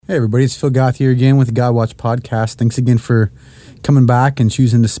Hey everybody, it's Phil Goth here again with the God Watch podcast. Thanks again for coming back and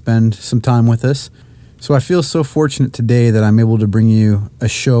choosing to spend some time with us. So I feel so fortunate today that I'm able to bring you a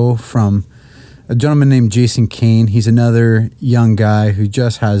show from a gentleman named Kane. He's another young guy who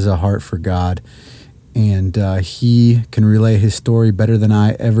just has a heart for God, and he can relay his story better than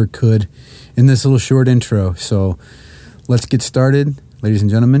I ever could in this little short intro. So let's get started. Ladies and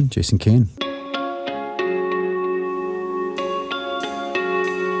gentlemen, Kane.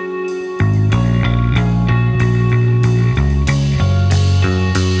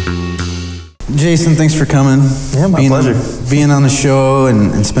 Jason, thanks for coming. Yeah, my pleasure. Being on the show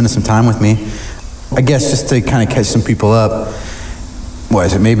and spending some time with me. I guess just to kind of catch some people up, what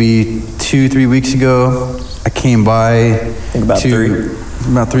is it, maybe 2-3 weeks ago, I came by. I think about three.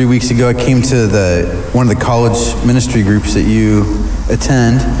 About 3 weeks ago, I came to one of the college ministry groups that you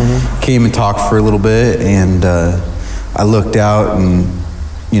attend. Mm-hmm. Came and talked for a little bit, and I looked out, and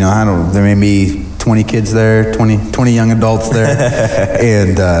there may be 20 kids there, 20 young adults there,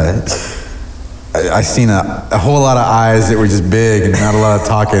 and I seen a whole lot of eyes that were just big and not a lot of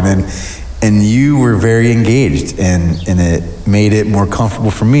talking, and you were very engaged, and it made it more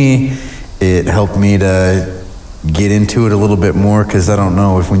comfortable for me. It helped me to get into it a little bit more, because I don't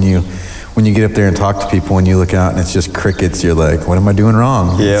know if when you get up there and talk to people and you look out and it's just crickets, you're like, what am I doing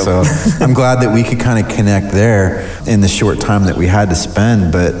wrong? Yep. So I'm glad that we could kind of connect there in the short time that we had to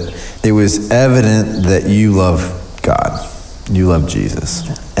spend, but it was evident that you love God. You love Jesus.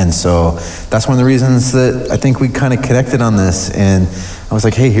 And so that's one of the reasons that I think we kind of connected on this. And I was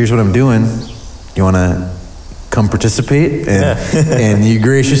like, hey, here's what I'm doing. You want to come participate? And you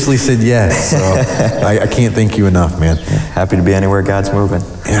graciously said yes. So I can't thank you enough, man. Happy to be anywhere God's moving.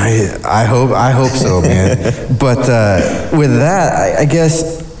 Yeah, I hope so, man. But with that, I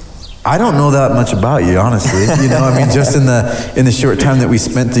guess I don't know that much about you, honestly. Just in the short time that we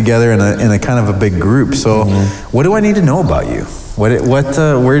spent together in a kind of a big group. So, What do I need to know about you? Where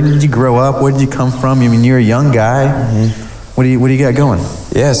did you grow up? Where did you come from? You're a young guy. What do you got going?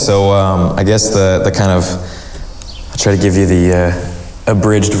 Yeah. So I guess the kind of, I'll try to give you the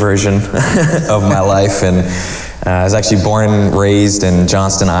abridged version of my life. And I was actually born and raised in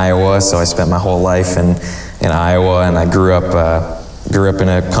Johnston, Iowa. So I spent my whole life in Iowa, and I grew up in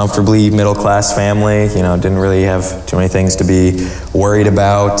a comfortably middle-class family. Didn't really have too many things to be worried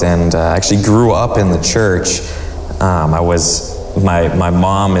about, and actually grew up in the church. My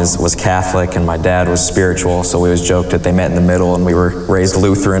mom was Catholic and my dad was spiritual, so we always joked that they met in the middle, and we were raised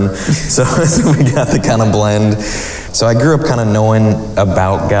Lutheran, so we got the kind of blend. So I grew up kind of knowing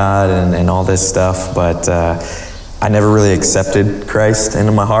about God and all this stuff, but I never really accepted Christ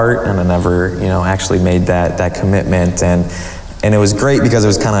into my heart, and I never actually made that commitment. And it was great because it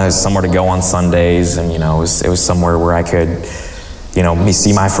was kind of somewhere to go on Sundays, and it was somewhere where I could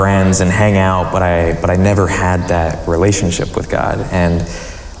see my friends and hang out, but I never had that relationship with God, and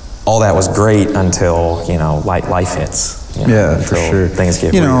all that was great until life hits. For sure. Things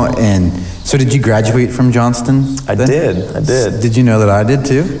get real. And so did you graduate from Johnston? I did. Did you know that I did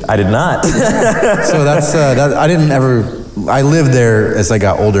too? I did not. So that's I lived there as I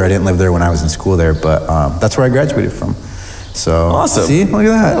got older. I didn't live there when I was in school there, but that's where I graduated from. So awesome. See, look at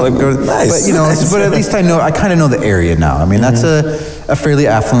that. Nice. But at least I kind of know the area now. That's a fairly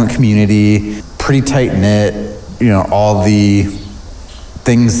affluent community, pretty tight knit. All the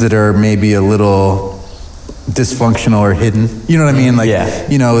things that are maybe a little dysfunctional or hidden. You know what I mean?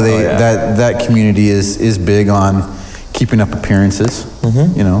 That community is big on keeping up appearances.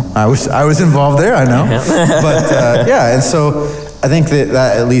 I was involved there. I know, but and so I think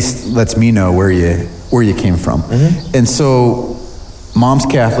that at least lets me know where you came from. And so mom's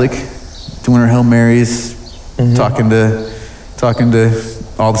Catholic, doing her Hail Marys, talking to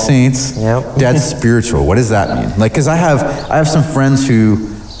all the saints. Yep. Dad's spiritual. What does that mean? Because I have some friends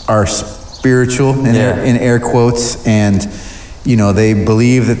who are spiritual in air quotes, and they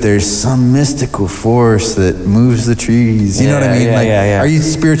believe that there's some mystical force that moves the trees. You know what I mean? Are you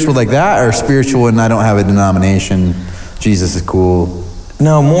spiritual like that, or spiritual and I don't have a denomination? Jesus is cool.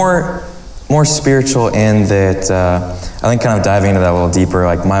 No, more spiritual in that, I think kind of diving into that a little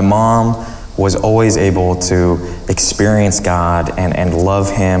deeper, my mom was always able to experience God and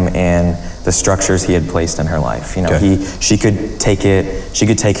love him in the structures he had placed in her life. She could take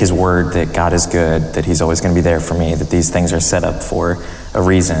his word that God is good, that he's always going to be there for me, that these things are set up for a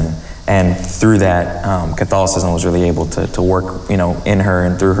reason. And through that, Catholicism was really able to work, in her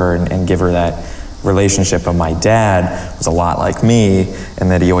and through her and give her that relationship. Of my dad was a lot like me, in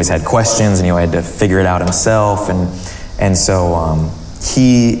that he always had questions and he had to figure it out himself, and so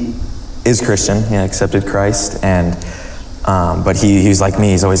he is Christian. He accepted Christ, and But he's like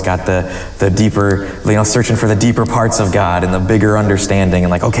me. He's always got the deeper, searching for the deeper parts of God and the bigger understanding.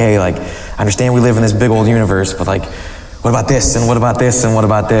 And like, okay, like, I understand we live in this big old universe, but like, what about this? And what about this? And what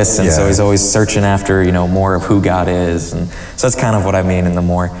about this? And so he's always searching after, more of who God is. And so that's kind of what I mean in the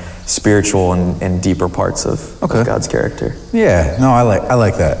more spiritual and deeper parts of God's character. Yeah, no, I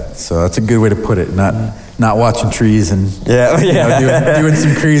like that. So that's a good way to put it. Not watching trees and doing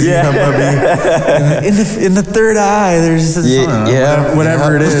some crazy hubbubby. In the third eye, there's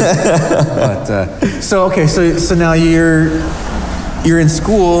whatever it is. But so now you're in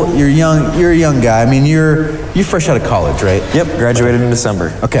school. You're a young guy. I mean, you're fresh out of college, right? Yep, graduated in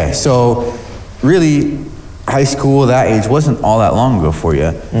December. Okay, so really, high school, that age wasn't all that long ago for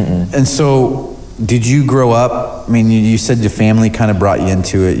you. And so did you grow up, I mean, you said your family kind of brought you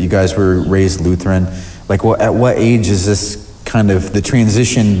into it. You guys were raised Lutheran. Like, at what age is this kind of the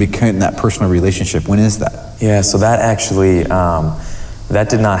transition became that personal relationship? When is that? Yeah, so that actually, that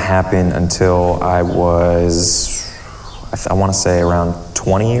did not happen until I was, I want to say around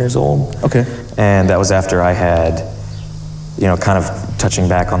 20 years old. Okay. And that was after I had, kind of touching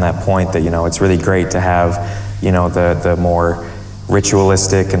back on that point that, it's really great to have, the more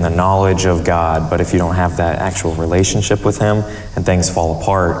ritualistic and the knowledge of God, but if you don't have that actual relationship with Him and things fall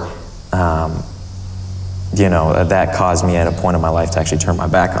apart, that caused me at a point in my life to actually turn my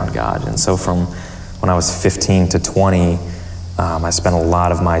back on God. And so from when I was 15 to 20, I spent a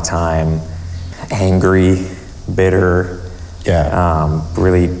lot of my time angry, bitter,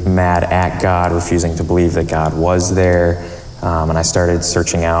 really mad at God, refusing to believe that God was there. And I started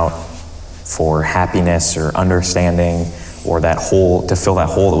searching out for happiness or understanding or to fill that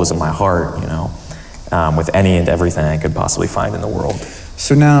hole that was in my heart, with any and everything I could possibly find in the world.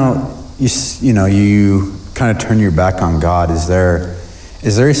 So now, you kind of turn your back on God. Is there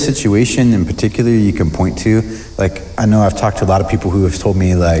a situation in particular you can point to? Like, I know I've talked to a lot of people who have told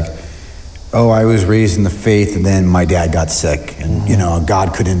me, like, oh, I was raised in the faith and then my dad got sick and,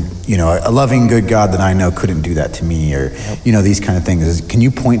 God couldn't, a loving, good God that I know couldn't do that to me or, these kind of things. Can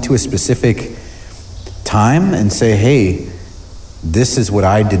you point to a specific time and say, hey, this is what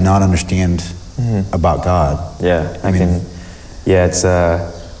I did not understand about God? Yeah, I can. Yeah, it's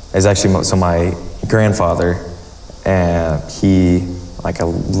actually, so my grandfather, and I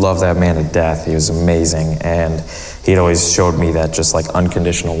love that man to death. He was amazing. And he'd always showed me that just like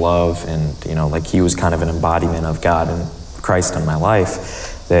unconditional love and, he was kind of an embodiment of God and Christ in my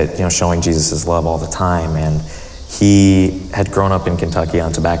life that, showing Jesus' love all the time. And he had grown up in Kentucky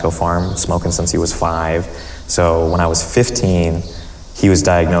on a tobacco farm, smoking since he was 5. So when I was 15, he was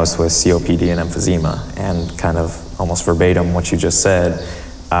diagnosed with COPD and emphysema, and kind of almost verbatim what you just said,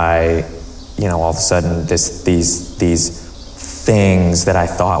 all of a sudden these things that I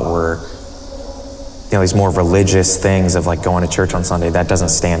thought were, these more religious things of like going to church on Sunday, that doesn't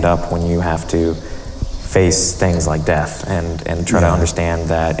stand up when you have to face things like death and try to understand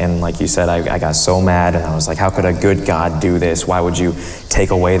that. And like you said, I got so mad and I was like, how could a good God do this? Why would you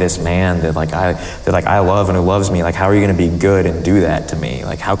take away this man that I love and who loves me? Like, how are you going to be good and do that to me?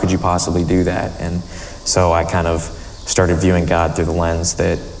 Like, how could you possibly do that? And so I kind of started viewing God through the lens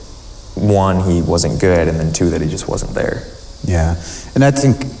that 1, he wasn't good, and then 2, that he just wasn't there. Yeah. And I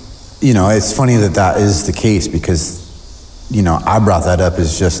think, it's funny that is the case because, I brought that up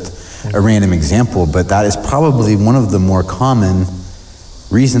as just a random example, but that is probably one of the more common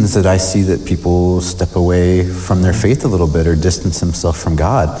reasons that I see that people step away from their faith a little bit or distance themselves from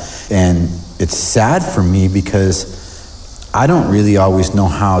God. And it's sad for me because I don't really always know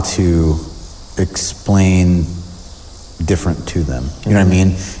how to explain different to them. You know what I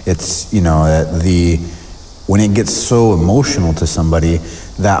mean? It's, when it gets so emotional to somebody,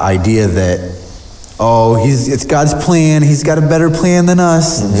 that idea that, it's God's plan, he's got a better plan than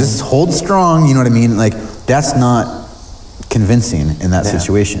us, just hold strong, you know what I mean? Like, that's not convincing in that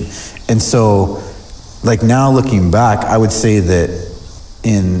situation. And so, like, now looking back, I would say that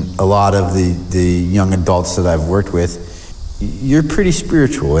in a lot of the young adults that I've worked with, you're pretty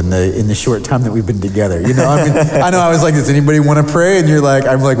spiritual in the short time that we've been together. I mean, I know I was like, does anybody want to pray? And you're like,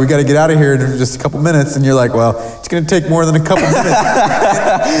 I'm like, we got to get out of here in just a couple minutes. And you're like, well, it's going to take more than a couple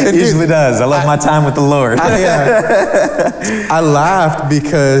minutes. It usually does. I love my time with the Lord. I laughed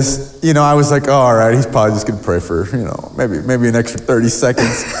because, I was like, oh, all right, he's probably just going to pray for, maybe an extra 30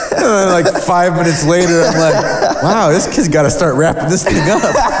 seconds. And then like 5 minutes later, I'm like, wow, this kid's got to start wrapping this thing up.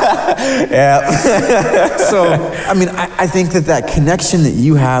 Yeah. So, I mean, I think that connection that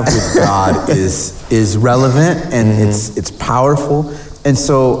you have with God is relevant and it's powerful. And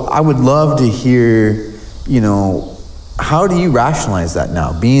so I would love to hear, how do you rationalize that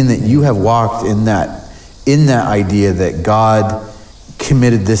now? Being that you have walked in in that idea that God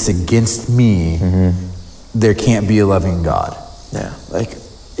committed this against me, there can't be a loving God. Yeah. Like,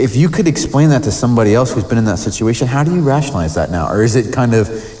 if you could explain that to somebody else who's been in that situation, how do you rationalize that now? Or is it kind of,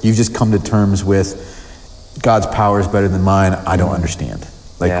 you've just come to terms with God's power is better than mine, I don't understand?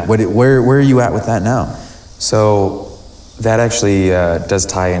 Like, where are you at with that now? So that actually does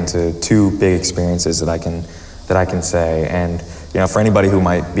tie into two big experiences that I can say. And, for anybody who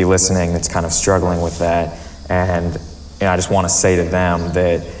might be listening that's kind of struggling with that, and I just want to say to them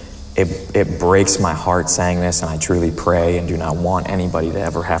that it breaks my heart saying this, and I truly pray and do not want anybody to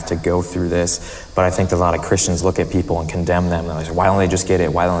ever have to go through this. But I think that a lot of Christians look at people and condemn them. And they say, why don't they just get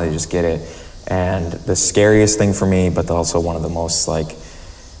it? Why don't they just get it? And the scariest thing for me, but also one of the most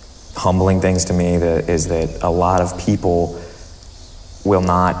humbling things to me, is that a lot of people will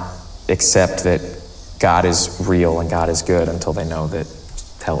not accept that God is real and God is good until they know that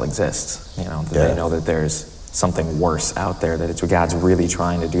hell exists. They know that there's something worse out there, that God's really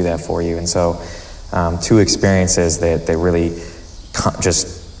trying to do that for you. And so two experiences that really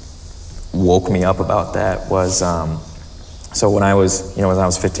just woke me up about that was, so when I was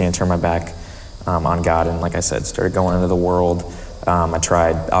 15, I turned my back on God, and like I said, started going into the world. I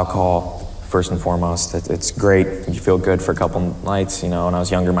tried alcohol first and foremost. It's great. You feel good for a couple nights, When I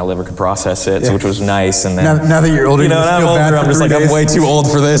was younger, my liver could process it, which was nice. And then now that you're older, now I'm older, I'm just I'm way too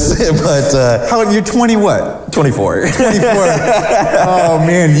old for this. But how old? You're 20 what? 24. 24. Oh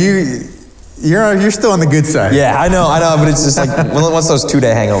man, you're still on the good side. Yeah, I know, but it's just once those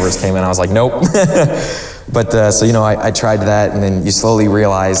 2-day hangovers came in, I was like, nope. But I tried that, and then you slowly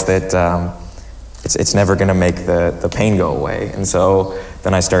realize that it's never going to make the pain go away. And so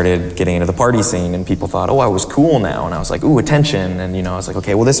then I started getting into the party scene, and people thought, I was cool now. And I was like, ooh, attention. And, I was like,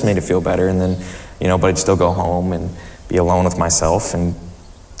 okay, well, this made it feel better. And then, but I'd still go home and be alone with myself, and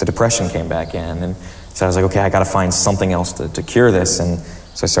the depression came back in. And so I was like, okay, I got to find something else to cure this. And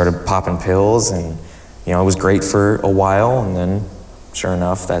so I started popping pills, and, it was great for a while. And then, sure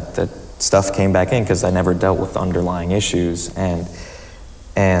enough, that stuff came back in because I never dealt with underlying issues. And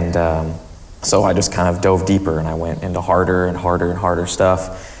so I just kind of dove deeper, and I went into harder and harder and harder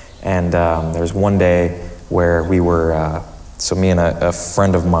stuff. And there was one day where we were, so me and a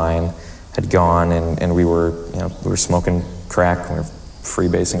friend of mine had gone, and we were smoking crack, we were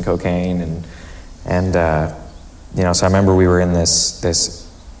freebasing cocaine, and so I remember we were in this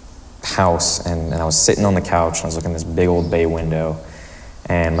house, and I was sitting on the couch, and I was looking at this big old bay window,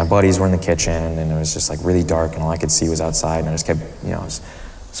 and my buddies were in the kitchen, and it was just really dark, and all I could see was outside, and I just kept, I was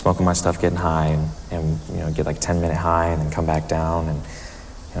smoking my stuff, getting high, and get 10-minute high, and then come back down, and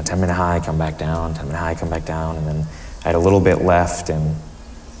 10-minute high, come back down, 10-minute high, come back down, and then I had a little bit left, and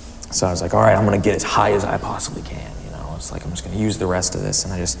so I was like, all right, I'm gonna get as high as I possibly can, It's like, I'm just gonna use the rest of this,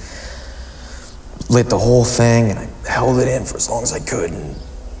 and I just lit the whole thing, and I held it in for as long as I could, and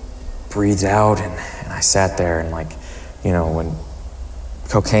breathed out, and I sat there, and when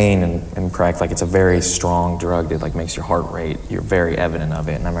cocaine and crack, it's a very strong drug that makes your heart rate, you're very evident of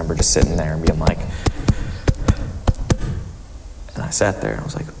it. And I remember just sitting there and being like, and I sat there and I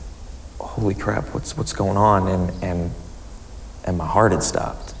was like, holy crap, what's going on? And my heart had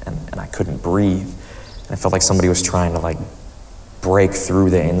stopped, and I couldn't breathe. And I felt like somebody was trying to break through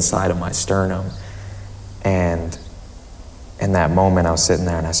the inside of my sternum. And in that moment, I was sitting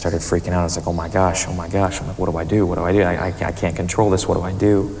there and I started freaking out. I was like, oh my gosh. I'm like, what do I do? What do I do? I can't control this. What do I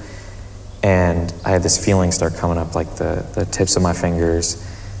do? And I had this feeling start coming up, the tips of my fingers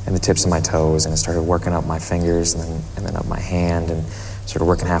and the tips of my toes, and it started working up my fingers and then up my hand, and started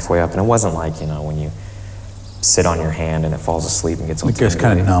working halfway up. And it wasn't when you sit on your hand and it falls asleep and gets all just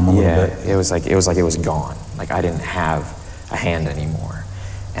kind of numb a little bit. It was like it was gone. I didn't have a hand anymore.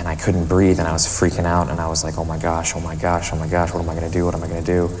 And I couldn't breathe, and I was freaking out, and I was like, oh my gosh, what am I gonna do? What am I gonna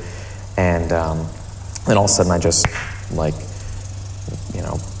do? And then all of a sudden I just went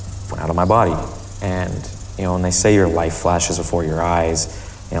out of my body. And when they say your life flashes before your eyes,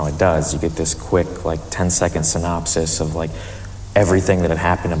 it does. You get this quick 10-second synopsis of everything that had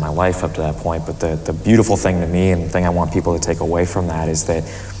happened in my life up to that point. But the beautiful thing to me, and the thing I want people to take away from that, is that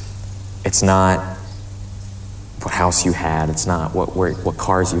it's not what house you had, it's not what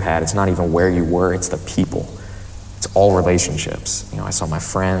cars you had, it's not even where you were, it's the people. It's all relationships. I saw my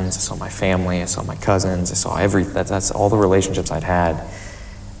friends, I saw my family, I saw my cousins, I saw that's all the relationships I'd had.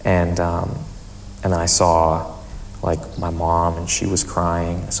 And then I saw my mom, and she was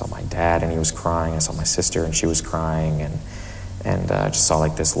crying. I saw my dad, and he was crying. I saw my sister, and she was crying. And I just saw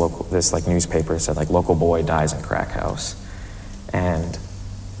this newspaper that said local boy dies in crack house. And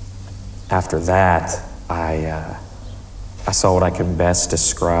after that, I saw what I can best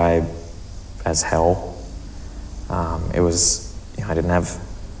describe as hell. It was, I didn't have,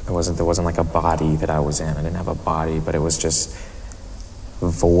 there wasn't like a body that I was in. I didn't have a body, but it was just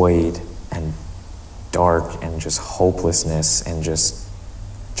void and dark and just hopelessness and just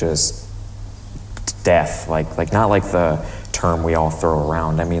death. Like not like the term we all throw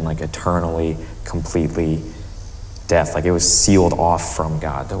around. I mean like eternally, completely death. Like it was sealed off from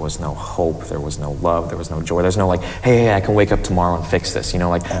God. There was no hope. There was no love. There was no joy. There's no like, hey, I can wake up tomorrow and fix this. I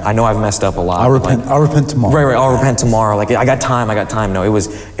know I've messed up a lot. I'll repent tomorrow. Right. I'll repent tomorrow. Like I got time. No, it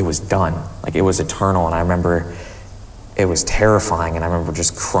was done. Like it was eternal. And I remember it was terrifying. And I remember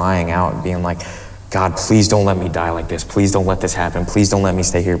just crying out and being like, God, please don't let me die like this. Please don't let this happen. Please don't let me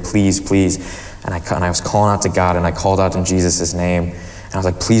stay here. Please. And I was calling out to God, and I called out in Jesus' name. And I was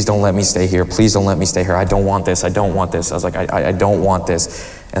like, please don't let me stay here. Please don't let me stay here. I don't want this. I don't want this. I was like, I don't want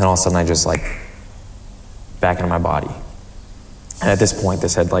this. And then all of a sudden I just like back into my body. And at this point,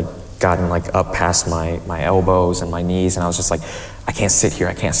 this had like gotten like up past my elbows and my knees. And I was just like, I can't sit here.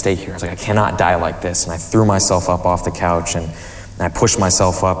 I can't stay here. I was like, I cannot die like this. And I threw myself up off the couch and I pushed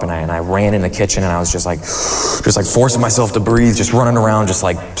myself up and I ran in the kitchen and I was just like forcing myself to breathe, just running around, just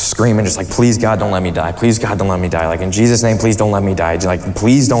like screaming, just like, please God, don't let me die. Please God, don't let me die. Like in Jesus' name, please don't let me die. Like,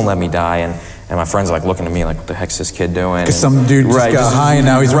 please don't let me die. And my friends are like looking at me like, what the heck's this kid doing? Because some dude just got high and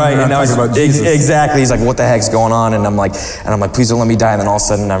now he's running around talking about Jesus. Exactly. He's like, what the heck's going on? And I'm like, please don't let me die. And then all of a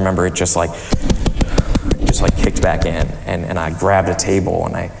sudden I remember it just kicked back in and I grabbed a table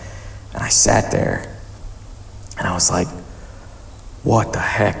and I sat there and I was like, what the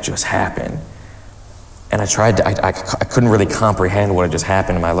heck just happened? And I tried to, I couldn't really comprehend what had just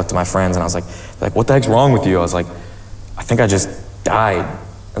happened. And I looked at my friends and I was like, what the heck's wrong with you? I was like, I think I just died.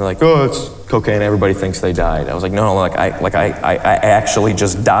 And they're like, oh, it's cocaine. Everybody thinks they died. I was like, no, I actually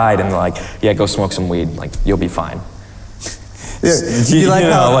just died. And they're like, yeah, go smoke some weed. Like, you'll be fine. Yeah,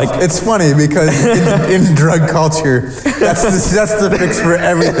 it's funny because in drug culture, that's the fix for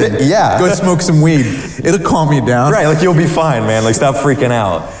everything. Yeah. Go smoke some weed. It'll calm you down. Right, like you'll be fine, man. Like stop freaking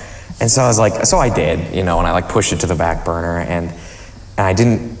out. And so I was like, so I did, and I like pushed it to the back burner and I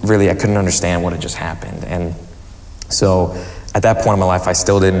couldn't understand what had just happened. And so at that point in my life, I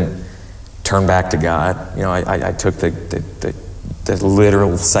still didn't turn back to God. I took the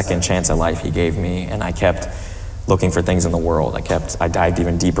literal second chance at life He gave me, and I kept looking for things in the world. I dived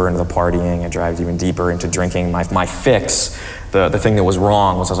even deeper into the partying. I dived even deeper into drinking. My fix, the thing that was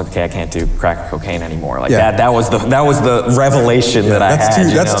wrong was I was like, okay, I can't do crack or cocaine anymore. Like that was the revelation that I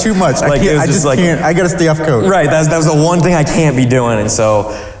had. That's too much. I can't. I gotta stay off coke. Right. That was the one thing I can't be doing. And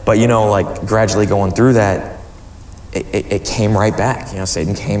so, but like gradually going through that, it came right back.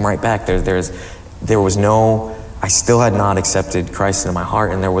 Satan came right back. There was no. I still had not accepted Christ into my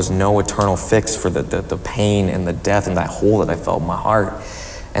heart, and there was no eternal fix for the pain and the death and that hole that I felt in my heart.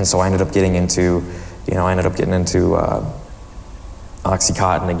 And so I ended up getting into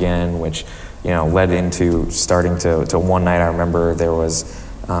Oxycontin again, which led into starting to one night. I remember there was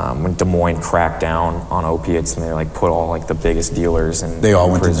when Des Moines cracked down on opiates, and they like put all like the biggest dealers and they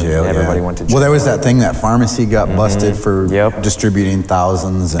all went to jail. Everybody went to jail. Well, there was that thing that pharmacy got busted for distributing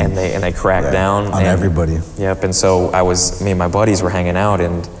thousands, and they cracked down on everybody. Yep. And so me and my buddies were hanging out,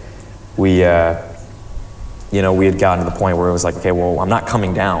 and we had gotten to the point where it was like, okay, well, I'm not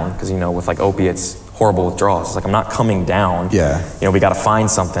coming down because with like opiates, horrible withdrawals. It's like I'm not coming down. Yeah. We got to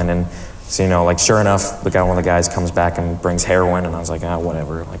find something. And so, like, sure enough, one of the guys comes back and brings heroin, and I was like,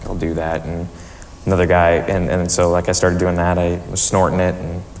 whatever, like, I'll do that. And another guy, and so, like, I started doing that. I was snorting it,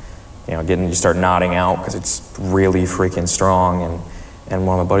 and, you start nodding out because it's really freaking strong. And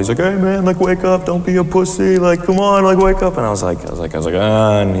one of my buddies was like, hey, man, like, wake up, don't be a pussy, like, come on, like, wake up. And I was like,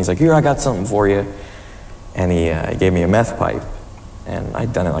 and he's like, here, I got something for you. And he gave me a meth pipe, and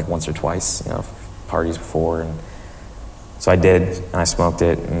I'd done it, like, once or twice, parties before, and so I did, and I smoked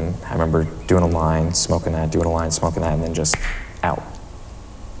it, and I remember doing a line, smoking that, and then just out.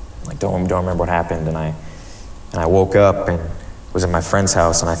 Like, don't remember what happened, and I woke up and was in my friend's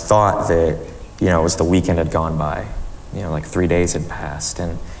house, and I thought that, it was the weekend had gone by, like 3 days had passed,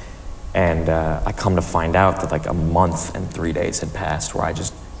 and I come to find out that like a month and 3 days had passed where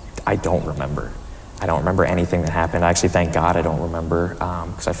I don't remember. I don't remember anything that happened. I actually thank God I don't remember,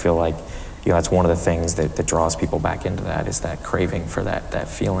 because I feel like that's one of the things that draws people back into that is that craving for that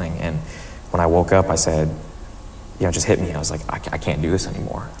feeling. And when I woke up, I said, it just hit me. I was like, I can't do this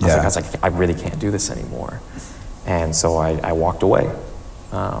anymore. I was like, I really can't do this anymore. And so I walked away.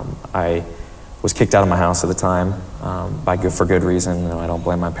 I was kicked out of my house at the time for good reason. I don't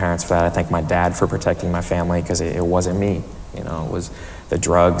blame my parents for that. I thank my dad for protecting my family because it wasn't me. It was the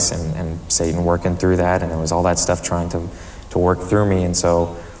drugs and Satan working through that, and it was all that stuff trying to work through me. And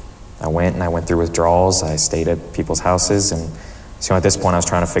so I went through withdrawals. I stayed at people's houses. And so at this point, I was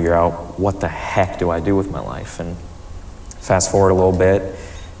trying to figure out, what the heck do I do with my life? And fast forward a little bit,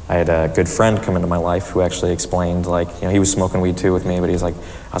 I had a good friend come into my life who actually explained, like, you know, he was smoking weed too with me, but he's like,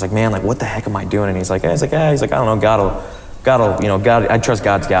 I was like, man, like, what the heck am I doing? And he's like, I don't know, God will, I trust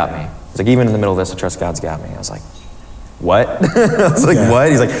God's got me. He's like, even in the middle of this, I trust God's got me. I was like, what? I was like, what?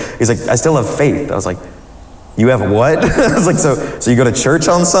 He's like, I still have faith. I was like, you have what? I was like, so you go to church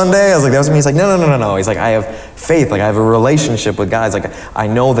on Sunday? I was like, that was me. He's like, no. He's like, I have faith. Like, I have a relationship with God. He's like, I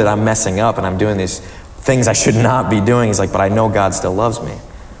know that I'm messing up and I'm doing these things I should not be doing. He's like, but I know God still loves me.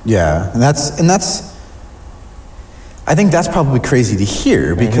 Yeah, and that's I think that's probably crazy to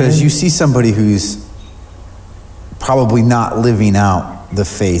hear, because you see somebody who's probably not living out the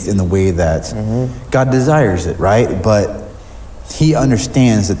faith in the way that God desires it, right? But he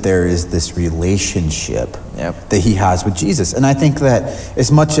understands that there is this relationship that he has with Jesus. And I think that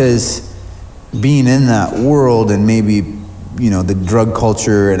as much as being in that world and maybe, you know, the drug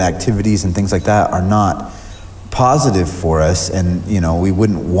culture and activities and things like that are not positive for us, and, you know, we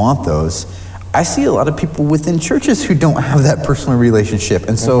wouldn't want those, I see a lot of people within churches who don't have that personal relationship.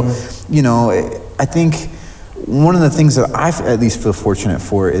 And so, you know, I think one of the things that I at least feel fortunate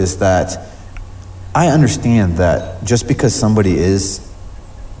for is that I understand that just because somebody is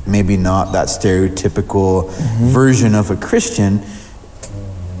maybe not that stereotypical version of a Christian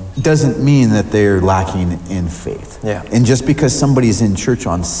doesn't mean that they're lacking in faith. Yeah. And just because somebody's in church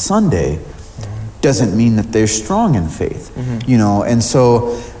on Sunday doesn't mean that they're strong in faith. You know, and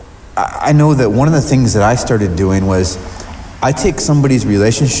so I know that one of the things that I started doing was I take somebody's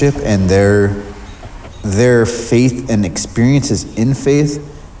relationship and their faith and experiences in faith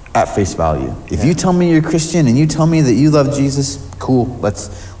at face value. If you tell me you're Christian and you tell me that you love Jesus, cool,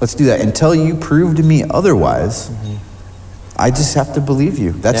 let's do that. Until you prove to me otherwise, I just have to believe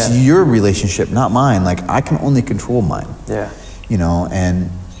you. That's your relationship, not mine. Like, I can only control mine. Yeah. You know, and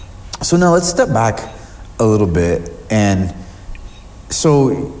so now let's step back a little bit. And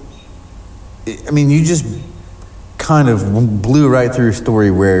so, I mean, you just kind of blew right through a story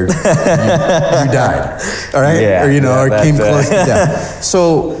where you died, all right? Yeah, or, you know, or came close to death.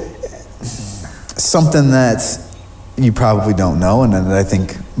 So something that you probably don't know, and that I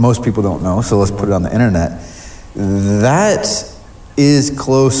think most people don't know, so let's put it on the internet. That is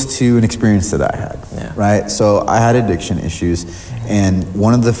close to an experience that I had, right? So I had addiction issues, and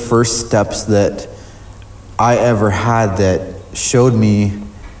one of the first steps that I ever had that showed me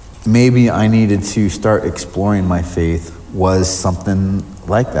maybe I needed to start exploring my faith was something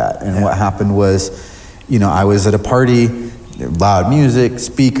like that. And what happened was, you know, I was at a party, loud music,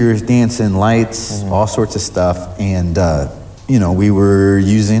 speakers, dancing, lights, all sorts of stuff. And, you know, we were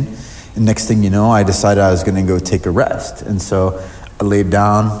using. And next thing you know, I decided I was going to go take a rest. And so I laid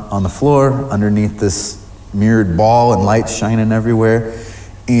down on the floor underneath this mirrored ball and lights shining everywhere,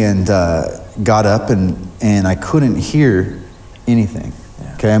 and got up and I couldn't hear anything.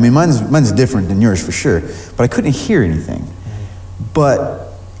 Okay, I mean, mine's different than yours for sure, but I couldn't hear anything.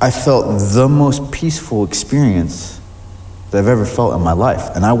 But I felt the most peaceful experience that I've ever felt in my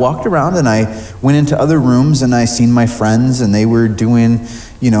life. And I walked around and I went into other rooms and I seen my friends and they were doing,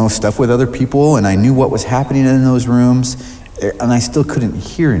 you know, stuff with other people, and I knew what was happening in those rooms, and I still couldn't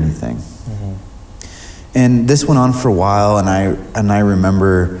hear anything. And this went on for a while, and I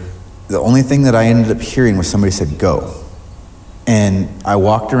remember the only thing that I ended up hearing was somebody said, "Go." And I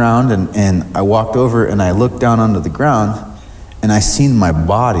walked around and I walked over and I looked down onto the ground and I seen my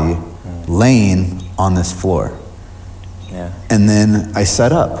body laying on this floor. Yeah. And then I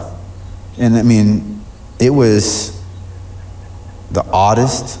sat up. And I mean, it was the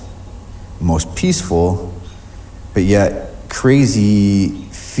oddest, most peaceful, but yet crazy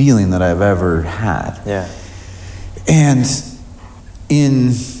feeling that I've ever had. Yeah. And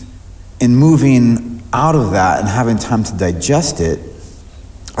in moving out of that and having time to digest it,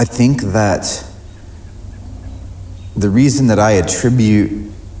 I think that the reason that I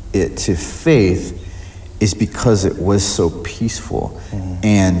attribute it to faith is because it was so peaceful.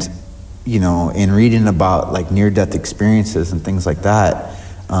 And, you know, in reading about like near-death experiences and things like that,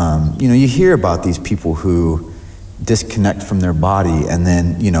 you know, you hear about these people who disconnect from their body, and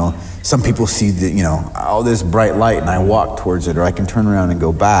then, you know, some people see the, you know, oh, this bright light and I walk towards it, or I can turn around and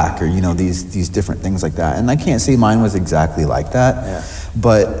go back, or, you know, these different things like that. And I can't say mine was exactly like that,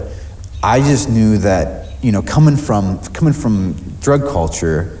 but I just knew that, you know, coming from drug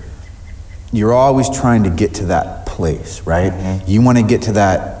culture, you're always trying to get to that place, right? You want to get to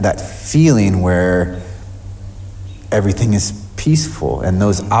that feeling where everything is peaceful and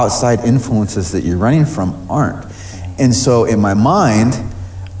those outside influences that you're running from aren't. And so in my mind,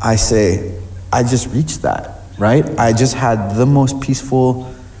 I say, I just reached that, right? I just had the most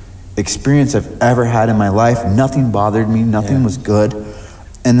peaceful experience I've ever had in my life. Nothing bothered me, nothing was good.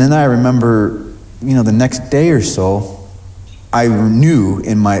 And then I remember, the next day or so, I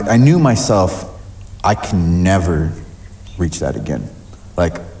knew myself, I can never reach that again.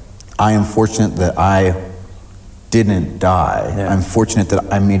 Like, I am fortunate that I didn't die. Yeah. I'm fortunate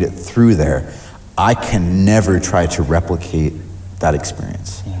that I made it through there. I can never try to replicate that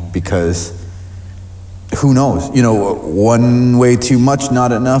experience because who knows? One way too much,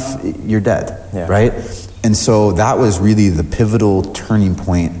 not enough, you're dead, right? And so that was really the pivotal turning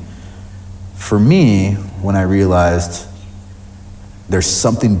point for me when I realized there's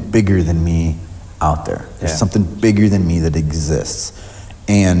something bigger than me out there. There's something bigger than me that exists.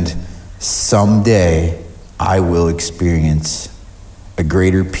 And someday I will experience a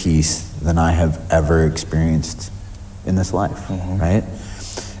greater peace than I have ever experienced in this life, right?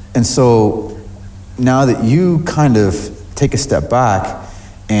 And so now that you kind of take a step back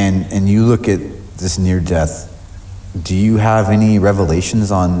and you look at this near death, do you have any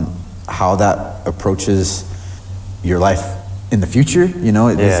revelations on how that approaches your life in the future?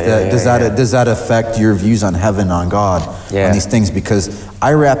 Does that affect your views on heaven, on God, on these things? Because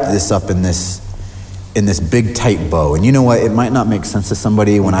I wrapped this up in this big tight bow, and you know what? It might not make sense to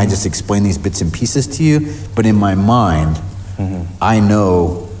somebody when I just explain these bits and pieces to you, but in my mind, I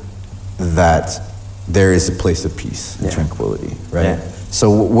know that there is a place of peace and tranquility, right? Yeah.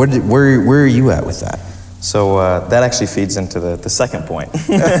 So where are you at with that? So that actually feeds into the second point.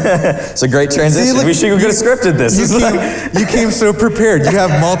 It's a great transition. See, we could have scripted this. You came so prepared. You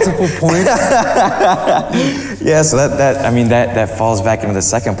have multiple points. Yeah, so that falls back into the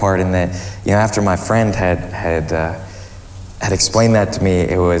second part in that, after my friend had explained that to me,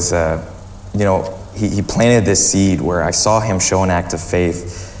 it was, he planted this seed where I saw him show an act of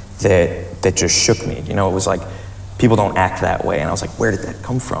faith that just shook me. It was like, people don't act that way. And I was like, where did that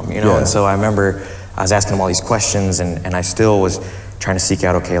come from? And so I remember I was asking him all these questions, and I still was trying to seek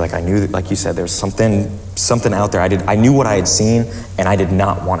out, okay, like I knew, like you said, there was something out there. I knew what I had seen, and I did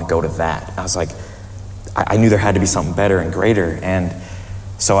not want to go to that. I was like, I knew there had to be something better and greater. And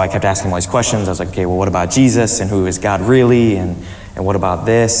so I kept asking him all these questions. I was like, okay, well, what about Jesus, and who is God really, and what about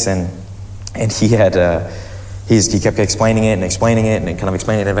this? And he had, he kept explaining it and kind of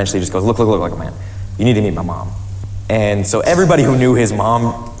explaining it, and eventually he just goes, look, man, you need to meet my mom. And so everybody who knew his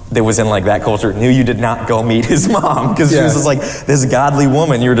mom that was in like that culture knew you did not go meet his mom, because she was just like this godly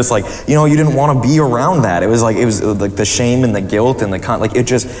woman. You were just like, you didn't want to be around that. It was like the shame and the guilt and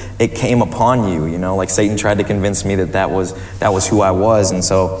it came upon you, like Satan tried to convince me that was who I was. And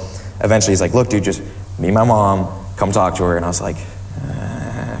so eventually he's like, look, dude, just meet my mom, come talk to her. And I was like,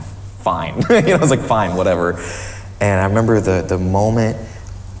 fine. I was like, fine, whatever. And I remember the moment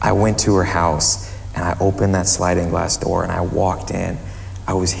I went to her house and I opened that sliding glass door and I walked in,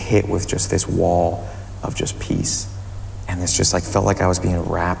 I was hit with just this wall of just peace. And this just felt like I was being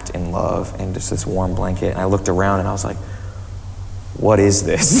wrapped in love and just this warm blanket. And I looked around and I was like, what is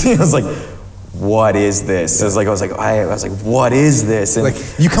this? I was like, what is this? I was like, what is this? And like,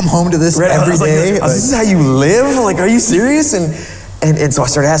 you come home to this every day? Like, this is how you live? Like, are you serious? And so I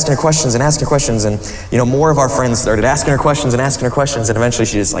started asking her questions. And, more of our friends started asking her questions. And eventually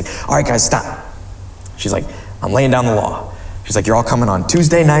she just like, all right, guys, stop. She's like, I'm laying down the law. She's like, you're all coming on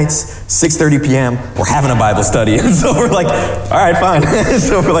Tuesday nights, 6:30 p.m. We're having a Bible study. And so we're like, all right, fine.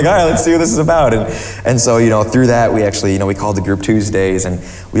 So we're like, all right, let's see what this is about. And so, through that, we actually, we called the group Tuesdays, and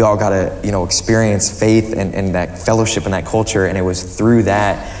we all got to, experience faith and that fellowship and that culture. And it was through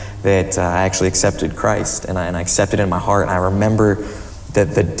that I actually accepted Christ, and I accepted it in my heart. And I remember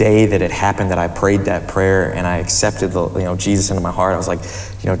that the day that it happened, that I prayed that prayer and I accepted Jesus into my heart. I was like,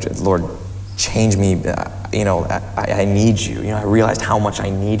 Lord, change me. I need you. I realized how much I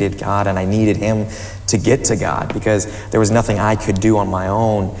needed God, and I needed him to get to God, because there was nothing I could do on my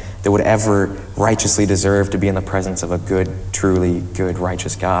own that would ever righteously deserve to be in the presence of a good, truly good,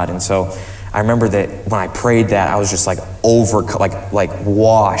 righteous God. And so I remember that when I prayed that, I was just like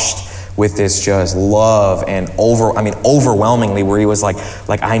washed with this just love and overwhelmingly, where he was like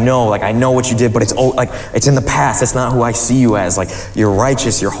I know what you did, but it's in the past. It's not who I see you as. Like, you're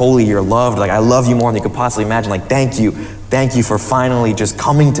righteous, you're holy, you're loved. Like, I love you more than you could possibly imagine. Like, thank you for finally just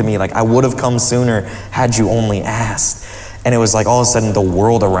coming to me. Like, I would have come sooner had you only asked. And it was like all of a sudden the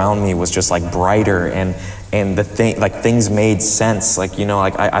world around me was just like brighter, and things made sense.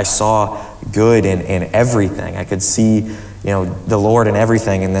 I saw good in everything. I could see, the Lord in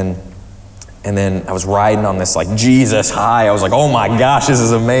everything. And then And then I was riding on this like Jesus high. I was like, oh my gosh, this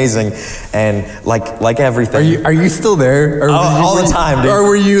is amazing. And like everything. Are you still there? Or all the time, dude. Or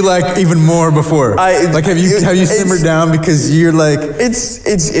were you like even more before? Have you simmered down because you're like...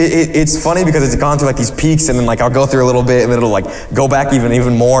 It's funny because it's gone through like these peaks, and then like I'll go through a little bit and then it'll like go back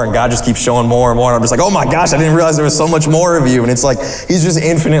even more, and God just keeps showing more and more. And I'm just like, oh my gosh, I didn't realize there was so much more of you. And it's like, he's just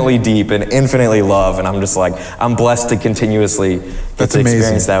infinitely deep and infinitely love. And I'm just like, I'm blessed to continuously get to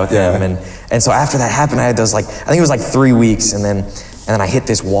experience that with him. And so after that happened, I had those like, I think it was like 3 weeks, and then I hit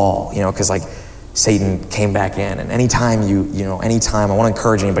this wall, because like Satan came back in. And anytime anytime, I want to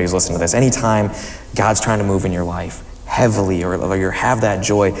encourage anybody who's listening to this, anytime God's trying to move in your life heavily, or you have that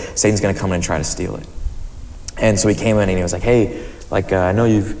joy, Satan's going to come in and try to steal it. And so he came in and he was like, hey, like I know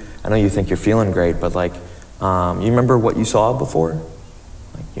you think you're feeling great, but like, you remember what you saw before?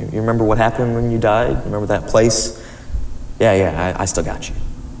 Like you remember what happened when you died? You remember that place? Yeah, I still got you.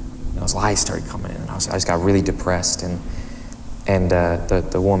 Those lies started coming in, and I just got really depressed. And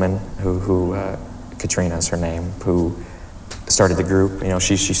the woman who Katrina is her name, who started the group,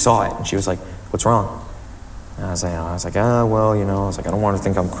 she saw it, and she was like, "What's wrong?" And I was like, I was like, I don't want to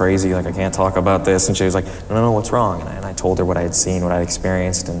think I'm crazy, like I can't talk about this. And she was like, no, what's wrong? And I told her what I had seen, what I had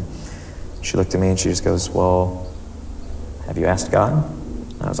experienced, and she looked at me and she just goes, well, have you asked God?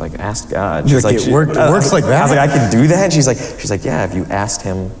 And I was like, asked God? She's like, it works like that? I was like, I can do that? She's like, yeah, have you asked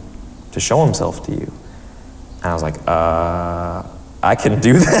him to show himself to you? And I was like, I can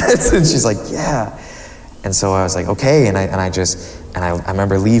do that? And she's like, yeah. And so I was like, okay. And I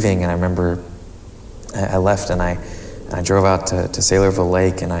remember leaving, and I remember I left, and I drove out to Saylorville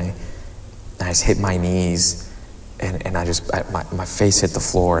Lake, and I just hit my knees, and my face hit the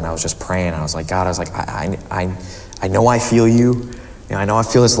floor, and I was just praying. I was like, God, I know I feel you. I know I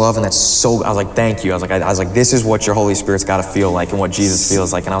feel this love, and that's so, I was like, thank you. I was like, this is what your Holy Spirit's got to feel like, and what Jesus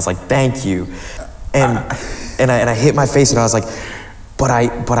feels like. And I was like, thank you. And I hit my face, and I was like, but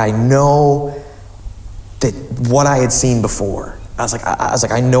I know that what I had seen before. I was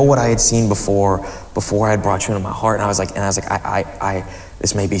like, I know what I had seen before I had brought you into my heart. And I was like, I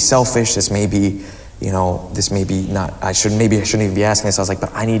this may be selfish. This may be, this may be not. I shouldn't even be asking this. I was like,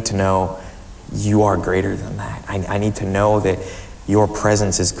 but I need to know you are greater than that. I need to know that your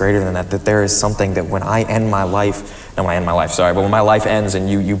presence is greater than that. That there is something that when I end my life, not when I end my life, sorry, but when my life ends and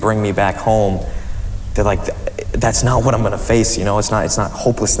you bring me back home, that like that's not what I'm going to face. It's not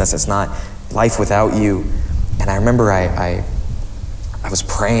hopelessness. It's not life without you. And I remember I was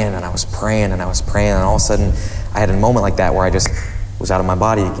praying, and I was praying, and I was praying, and all of a sudden I had a moment like that where I just was out of my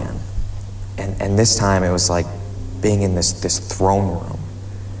body again. And this time it was like being in this throne room,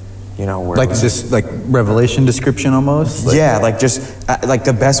 where like this like Revelation description almost? Yeah, like just like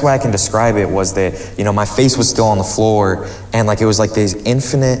the best way I can describe it was that, my face was still on the floor, and like it was like these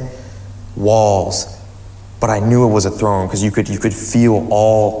infinite walls, but I knew it was a throne because you could feel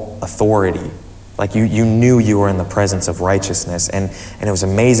all authority. Like you knew you were in the presence of righteousness, and it was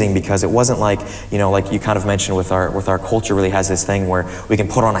amazing because it wasn't like, like you kind of mentioned with our culture really has this thing where we can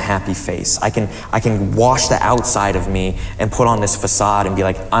put on a happy face. I can wash the outside of me and put on this facade and be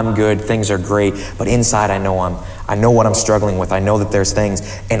like, I'm good, things are great, but inside I know what I'm struggling with. I know that there's things,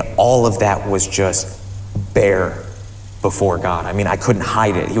 and all of that was just bare before God. I mean, I couldn't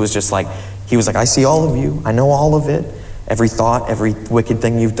hide it. He was like, I see all of you. I know all of it. Every thought, every wicked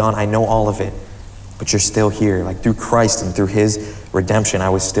thing you've done, I know all of it. But you're still here. Like through Christ and through his redemption, I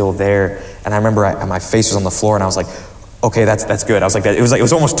was still there. And I remember my face was on the floor, and I was like, okay, that's good. I was like, it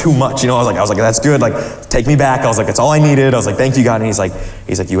was almost too much. I was like, that's good. Like, take me back. I was like, that's all I needed. I was like, thank you, God. And he's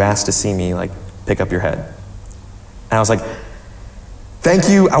like, you asked to see me, like, pick up your head. And I was like, thank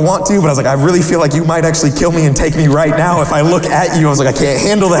you, I want to, but I was like, I really feel like you might actually kill me and take me right now if I look at you. I was like, I can't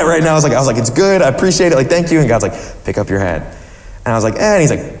handle that right now. I was like, it's good, I appreciate it, like, thank you. And God's like, pick up your head. And I was like, and he's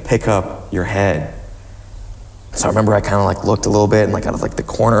like, pick up your head. So I remember I kind of like looked a little bit, and like out of like the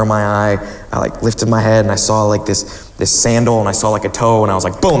corner of my eye, I like lifted my head, and I saw like this sandal, and I saw like a toe, and I was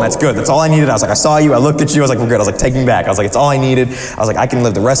like, boom, that's good, that's all I needed. I was like, I saw you, I looked at you, I was like, we're good. I was like, take me back. I was like, it's all I needed. I was like, I can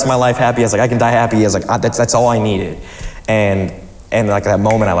live the rest of my life happy. I was like, I can die happy. I was like, that's all I needed. And like that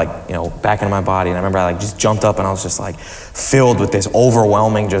moment, I like, back into my body, and I remember I like just jumped up, and I was just like filled with this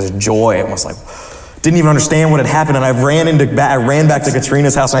overwhelming just joy. It was like, didn't even understand what had happened, and I ran back to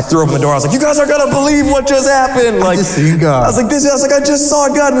Katrina's house, and I threw open the door. I was like, you guys are gonna believe what just happened. Like, I just seen God. I was like, I just saw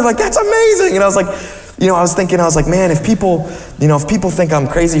God, and they're like, that's amazing. And I was like, I was like, man, if people think I'm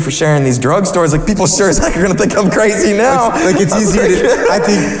crazy for sharing these drug stories, like people sure as heck are gonna think I'm crazy now. Like it's easier I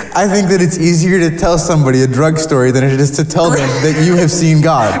think that it's easier to tell somebody a drug story than it is to tell them that you have seen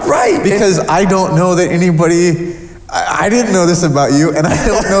God. Right. Because I don't know that anybody, I didn't know this about you, and I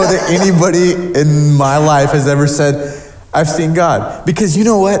don't know that anybody in my life has ever said, I've seen God. Because you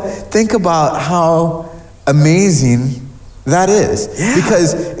know what? Think about how amazing that is. Yeah.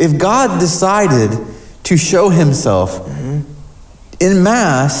 Because if God decided to show himself in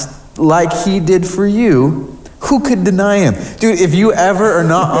mass like he did for you, who could deny him? Dude, if you ever are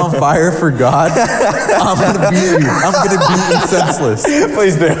not on fire for God, I'm going to beat you. I'm going to beat you senseless.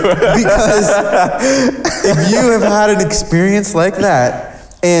 Please do. Because if you have had an experience like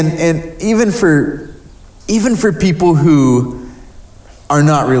that, and even for people who are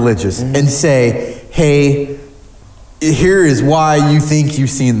not religious and say, hey, here is why you think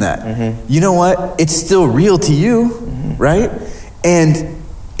you've seen that. You know what? It's still real to you, right? And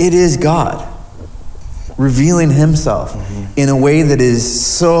it is God revealing himself in a way that is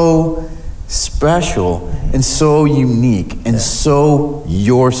so special and so unique and so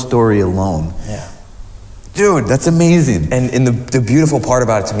your story alone. Yeah. Dude, that's amazing. And the beautiful part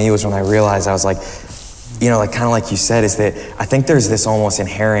about it to me was when I realized, I was like, you know, like kind of like you said, is that I think there's this almost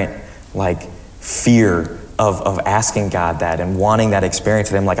inherent like fear of asking God that and wanting that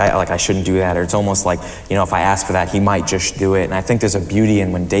experience with him, like I shouldn't do that, or it's almost like, you know, if I ask for that, he might just do it. And I think there's a beauty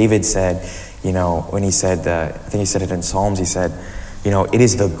in when David said, you know, when he said, I think he said it in Psalms, he said, you know, it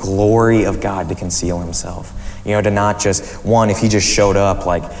is the glory of God to conceal himself. You know, to not just, one, if he just showed up,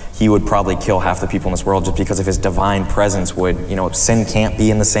 like he would probably kill half the people in this world just because of his divine presence would, you know, sin can't be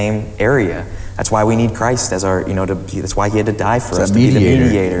in the same area. That's why we need Christ as our, you know, that's why he had to die for us, to be the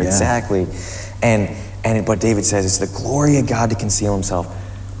mediator. Yeah. Exactly. But David says it's the glory of God to conceal himself,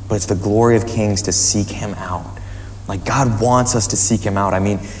 but it's the glory of kings to seek him out. Like God wants us to seek him out. I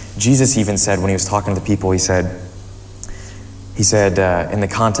mean, Jesus even said when he was talking to the people, he said in the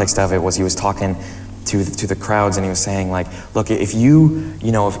context of it was he was talking to the crowds and he was saying like, look, if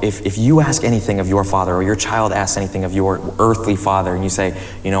you ask anything of your father or your child asks anything of your earthly father and you say,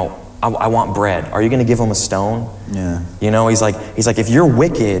 you know, I want bread, are you going to give him a stone? Yeah. You know, he's like, if you're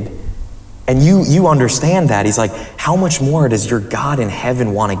wicked and you understand that, he's like, how much more does your God in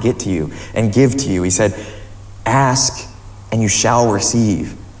heaven want to get to you and give to you? He said, ask and you shall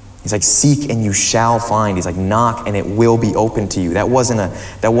receive. He's like, seek and you shall find. He's like, knock and it will be open to you. That wasn't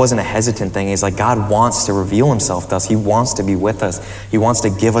a hesitant thing. He's like, God wants to reveal himself to us. He wants to be with us. He wants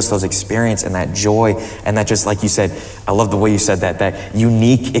to give us those experience and that joy and that, just like you said, I love the way you said that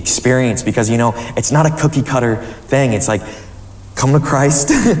unique experience, because, you know, it's not a cookie cutter thing. It's like, come to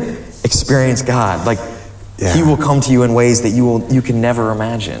Christ, experience God. Like, he will come to you in ways that you can never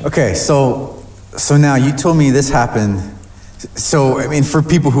imagine. Okay, so now you told me this happened. So, I mean, for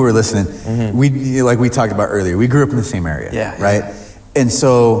people who are listening, like we talked about earlier, we grew up in the same area, right? Yeah. And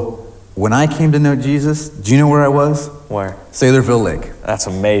so when I came to know Jesus, do you know where I was? Where? Sailorville Lake. That's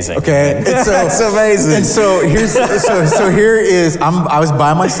amazing. Okay. And so, that's amazing. And so here is, I was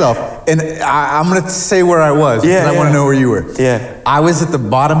by myself, and I'm going to say where I was, because I want to know where you were. Yeah. I was at the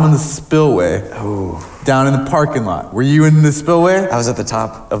bottom of the spillway. Ooh. Down in the parking lot. Were you in the spillway? I was at the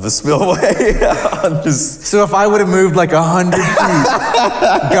top of the spillway. So if I would have moved like 100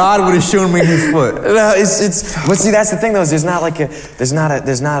 feet, God would have shown me his foot. No, but see, that's the thing though, is there's not a like,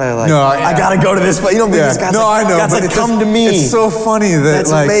 no, I gotta go to this place. You know, God's I know. God's like, come to me. It's so funny that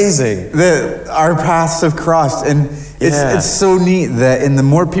that's amazing. That our paths have crossed, and it's so neat that, and the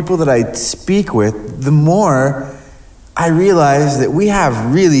more people that I speak with, the more I realize that we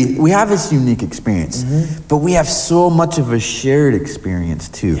have this unique experience, but we have so much of a shared experience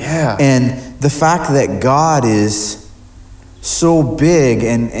too. Yeah. And the fact that God is so big,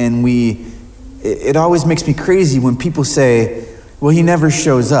 and it always makes me crazy when people say, well, he never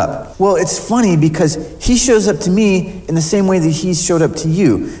shows up. Well, it's funny because he shows up to me in the same way that he's showed up to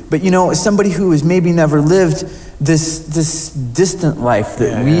you. But you know, as somebody who has maybe never lived this distant life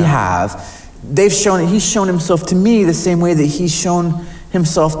that we have, he's shown himself to me the same way that he's shown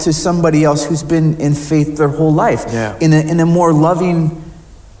himself to somebody else who's been in faith their whole life, in a more loving,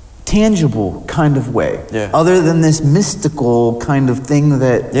 tangible kind of way, other than this mystical kind of thing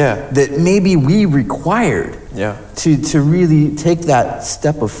that maybe we required to really take that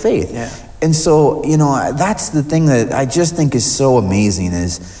step of faith. And so, you know, that's the thing that I just think is so amazing,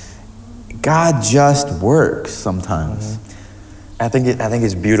 is God just works sometimes. I think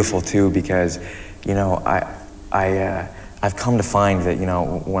it's beautiful too, because, you know, I've come to find that, you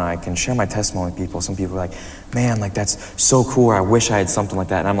know, when I can share my testimony with people, some people are like, man, like that's so cool, or I wish I had something like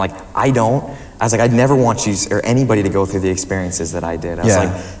that. And I'm like, I was like, I'd never want you or anybody to go through the experiences that I did. I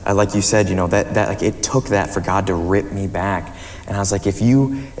was like you said, you know, that like it took that for God to rip me back. And I was like, if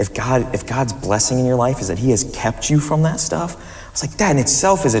God's blessing in your life is that he has kept you from that stuff, I was like, that in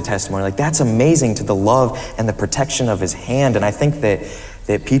itself is a testimony. Like, that's amazing to the love and the protection of his hand. And I think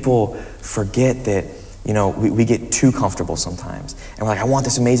that people forget that, you know, we get too comfortable sometimes. And we're like, I want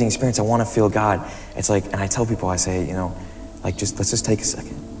this amazing experience. I want to feel God. It's like, and I tell people, I say, you know, like, let's just take a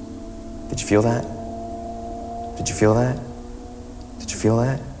second. Did you feel that? Did you feel that? Did you feel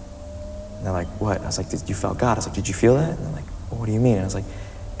that? And they're like, what? I was like, you felt God. I was like, did you feel that? And they're like, well, what do you mean? And I was like,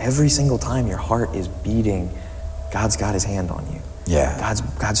 every single time your heart is beating, God's got his hand on you. Yeah.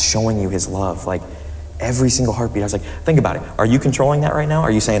 God's showing you his love. Like, every single heartbeat. I was like, think about it. Are you controlling that right now?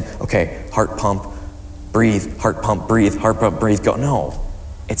 Are you saying, okay, heart pump, breathe, heart pump, breathe, heart pump, breathe, go? No,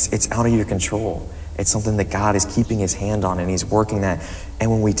 it's out of your control. It's something that God is keeping his hand on, and he's working that.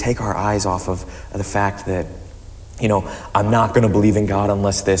 And when we take our eyes off of the fact that, you know, I'm not going to believe in God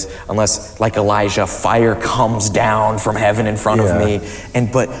unless like Elijah, fire comes down from heaven in front of me.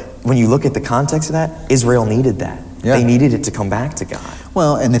 But when you look at the context of that, Israel needed that. Yeah. They needed it to come back to God.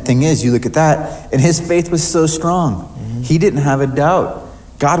 Well, and the thing is, you look at that, and his faith was so strong. Mm-hmm. He didn't have a doubt.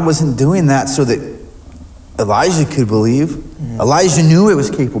 God wasn't doing that so that Elijah could believe. Mm-hmm. Elijah knew it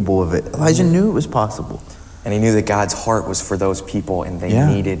was capable of it. Elijah knew it was possible. And he knew that God's heart was for those people, and they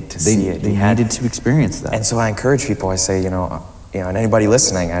needed to see it. They needed to experience that. And so I encourage people, I say, you know, and anybody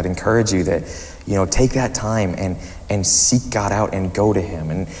listening, I'd encourage you that, you know, take that time and seek God out and go to him.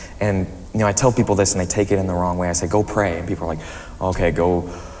 And you know, I tell people this and they take it in the wrong way. I say, go pray. And people are like, okay,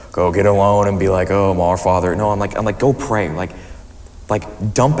 go get alone and be like, oh, our Father. No, I'm like, go pray.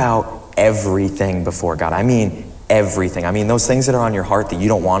 Like dump out everything before God. I mean, everything. I mean, those things that are on your heart that you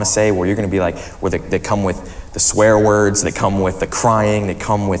don't want to say, where you're going to be like, where they come with the swear words, they come with the crying, they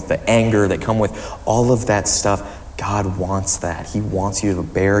come with the anger, they come with all of that stuff. God wants that. He wants you to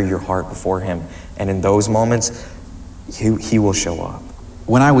bear your heart before him. And in those moments, he will show up.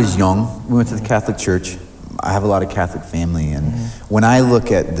 When I was young, we went to the Catholic Church. I have a lot of Catholic family. And when I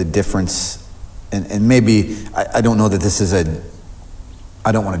look at the difference, and maybe, I don't know that this is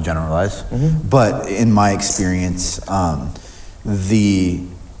I don't want to generalize, but in my experience, the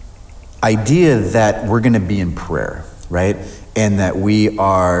idea that we're going to be in prayer, right? And that we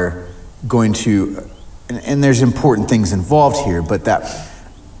are going to, and there's important things involved here, but that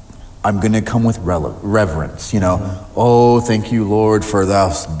I'm going to come with reverence, you know. Oh, thank you, Lord, for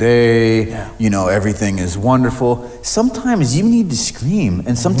this day. Yeah. You know, everything is wonderful. Sometimes you need to scream,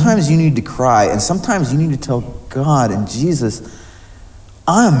 and sometimes you need to cry, and sometimes you need to tell God and Jesus,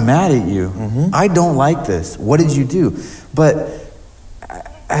 I'm mad at you. I don't like this. What did you do? But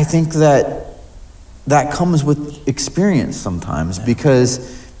I think that comes with experience sometimes,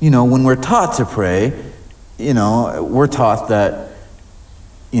 because, you know, when we're taught to pray, you know, we're taught that,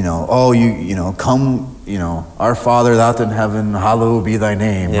 you know, oh, you know, come, you know, our Father thou art in heaven, hallowed be thy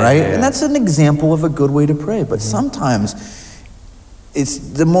name, right? Yeah. And that's an example of a good way to pray. But sometimes it's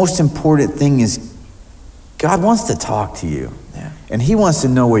the most important thing is God wants to talk to you. Yeah. And he wants to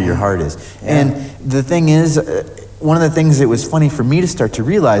know where your heart is. Yeah. And the thing is, one of the things that was funny for me to start to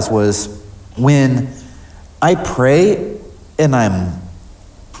realize was when I pray and I'm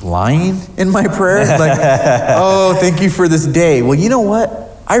lying in my prayer, like, oh, thank you for this day. Well, you know what?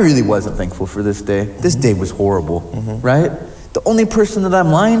 I really wasn't thankful for this day. This day was horrible, right? The only person that I'm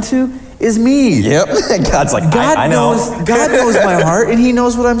lying to is me. Yep. God's like, I know. God knows my heart, and he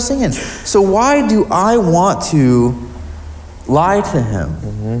knows what I'm saying. So why do I want to lie to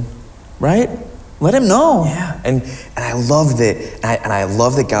him, right? Let him know. Yeah, and I love that, and I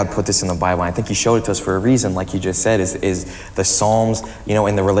love that God put this in the Bible. I think he showed it to us for a reason, like you just said, is the Psalms, you know,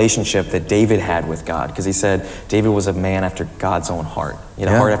 in the relationship that David had with God. Because he said David was a man after God's own heart, you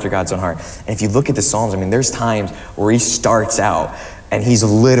know, heart after God's own heart. And if you look at the Psalms, I mean, there's times where he starts out and he's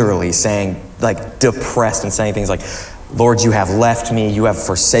literally saying, like, depressed and saying things like, Lord, you have left me, you have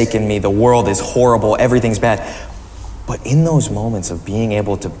forsaken me, the world is horrible, everything's bad. But in those moments of being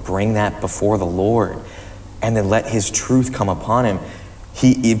able to bring that before the Lord and then let his truth come upon him,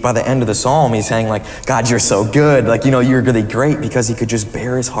 he by the end of the psalm, he's saying like, God, you're so good. Like, you know, you're really great, because he could just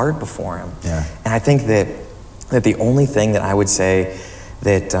bear his heart before him. Yeah. And I think that the only thing that I would say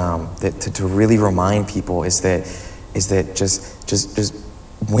that to really remind people is that just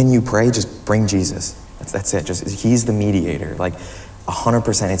when you pray, just bring Jesus. That's it. Just he's the mediator. Like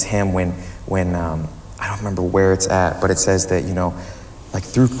 100%, it's him when I don't remember where it's at, but it says that, you know, like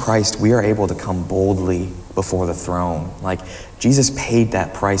through Christ, we are able to come boldly before the throne. Like Jesus paid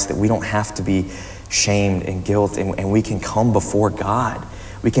that price that we don't have to be shamed and guilt, and we can come before God.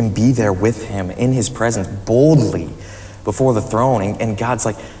 We can be there with him in his presence boldly before the throne. And God's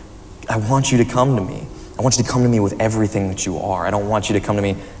like, I want you to come to me. I I want you to come to me with everything that you are. I don't want you to come to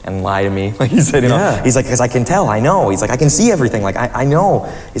me and lie to me. Like you said, He's like, because I can tell, I know. He's like, I can see everything. Like, I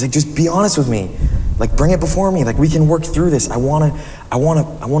know. He's like, just be honest with me. Like, bring it before me. Like, we can work through this. I want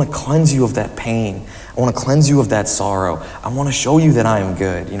to cleanse you of that pain. I want to cleanse you of that sorrow. I want to show you that I am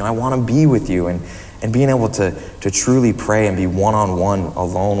good. I want to be with you. And being able to truly pray and be one-on-one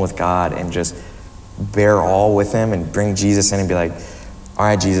alone with God and just bear all with him and bring Jesus in and be like, all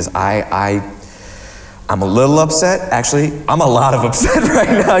right, Jesus, I'm a little upset. Actually, I'm a lot of upset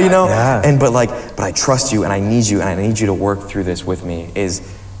right now, Yeah. But I trust you and I need you and I need you to work through this with me is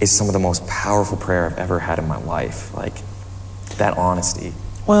some of the most powerful prayer I've ever had in my life. Like that honesty.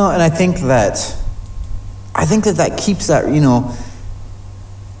 Well, and I think that keeps that,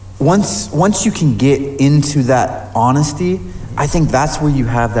 once you can get into that honesty, I think that's where you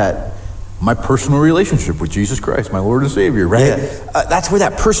have that my personal relationship with Jesus Christ, my Lord and Savior, right? Yeah. That's where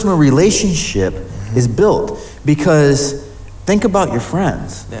that personal relationship is built. Because think about your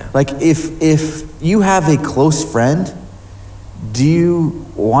friends. Yeah. Like if you have a close friend, do you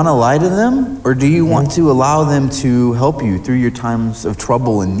want to lie to them, or do you want to allow them to help you through your times of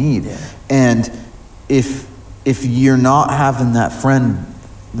trouble and need? Yeah. And if you're not having that friend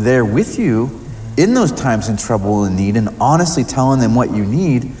there with you in those times in trouble and need, and honestly telling them what you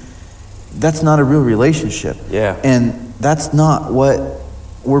need, that's not a real relationship. Yeah. And that's not what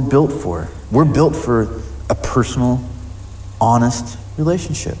we're built for. We're built for a personal, honest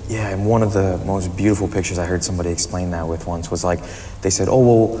relationship. Yeah, and one of the most beautiful pictures I heard somebody explain that with once was like, they said,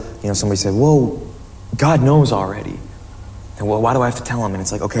 oh, well, somebody said, well, God knows already. And well, why do I have to tell him? And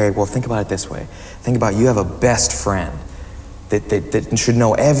it's like, okay, well, think about it this way. Think about you have a best friend that should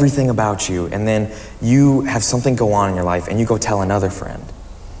know everything about you, and then you have something go on in your life, and you go tell another friend.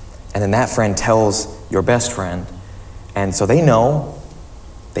 And then that friend tells your best friend, and so they know,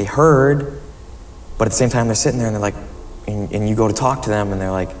 they heard, but at the same time they're sitting there and they're like, and you go to talk to them and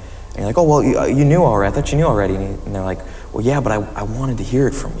they're like, and you're like, oh, well, you knew already. I thought you knew already. And they're like, well, yeah, but I wanted to hear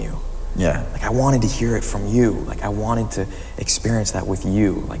it from you. Yeah. Like, I wanted to hear it from you. Like, I wanted to experience that with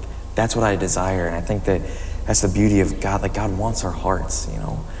you. Like, that's what I desire. And I think that's the beauty of God. Like, God wants our hearts,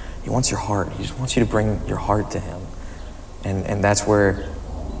 He wants your heart. He just wants you to bring your heart to him. And that's where,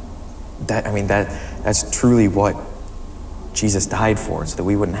 that's truly what Jesus died for, so that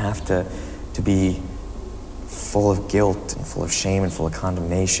we wouldn't have to be full of guilt and full of shame and full of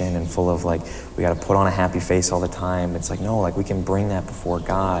condemnation and full of like, we got to put on a happy face all the time. It's like, no, like we can bring that before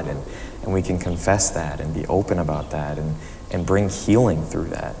God and we can confess that and be open about that and bring healing through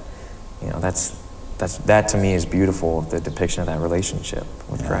that. That to me is beautiful, the depiction of that relationship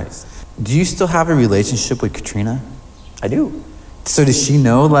with Christ. Do you still have a relationship with Katrina? I do. So does she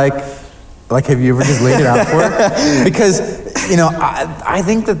know, like have you ever just laid it out for her? Because, I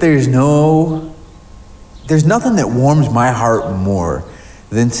think that there's nothing that warms my heart more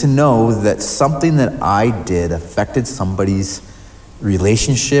than to know that something that I did affected somebody's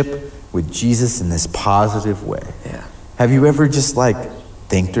relationship with Jesus in this positive way. Yeah. Have you ever just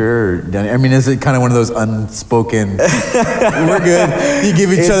thanked her or done it? I mean, is it kind of one of those unspoken, we're good, you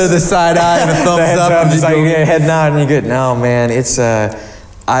give each other the side eye and a thumbs up and just head nod and you're good? No, man, it's,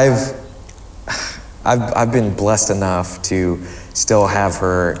 I've been blessed enough to still have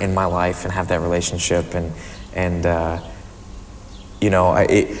her in my life and have that relationship and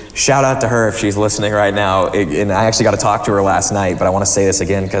shout out to her if she's listening right now. And I actually got to talk to her last night, but I want to say this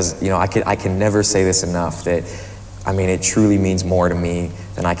again because I can never say this enough. That it truly means more to me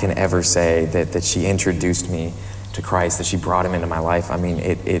than I can ever say that she introduced me to Christ, that she brought him into my life.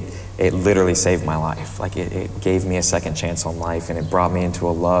 It literally saved my life. Like it gave me a second chance on life, and it brought me into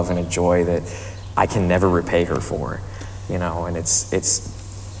a love and a joy that I can never repay her for. And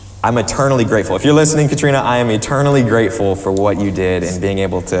I'm eternally grateful. If you're listening, Katrina, I am eternally grateful for what you did and being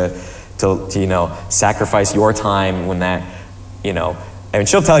able to sacrifice your time when that, and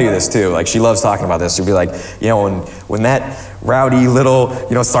she'll tell you this too. Like, she loves talking about this. She'll be like, when that rowdy little,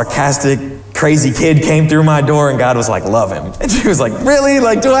 sarcastic, crazy kid came through my door and God was like, love him. And she was like, really?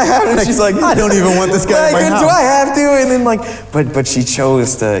 Like, do I have to? And she's like, I don't even want this guy in my house. Do I have to? And then but she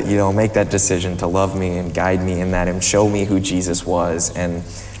chose to, make that decision to love me and guide me in that and show me who Jesus was. And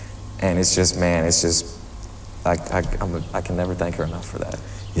it's just, man, I can never thank her enough for that.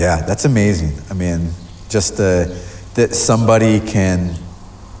 Yeah, that's amazing. Just that somebody can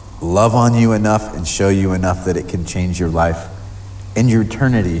love on you enough and show you enough that it can change your life and your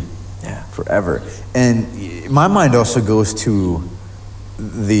eternity forever. And my mind also goes to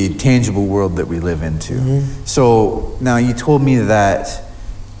the tangible world that we live into. Mm-hmm. So now you told me that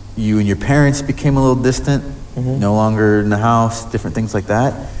you and your parents became a little distant, no longer in the house, different things like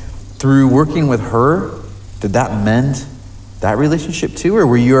that. Through working with her did that mend that relationship too, or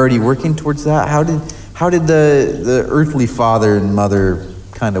were you already working towards that? How did the earthly father and mother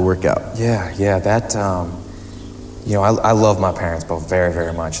kind of work out? Yeah, that, I love my parents both very,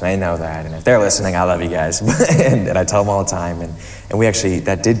 very much, and they know that, and if they're listening, I love you guys, and I tell them all the time, and we actually,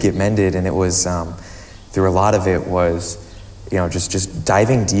 that did get mended, and it was, through a lot of it was, just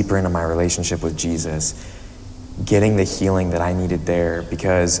diving deeper into my relationship with Jesus, getting the healing that I needed there,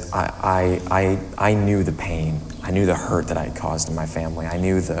 because I knew the pain, I knew the hurt that I had caused in my family, I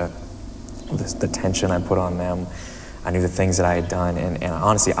knew the tension I put on them, I knew the things that I had done, and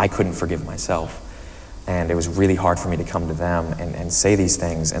honestly, I couldn't forgive myself. And it was really hard for me to come to them and say these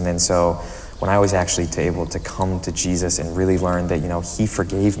things. And then so when I was actually able to come to Jesus and really learn that, he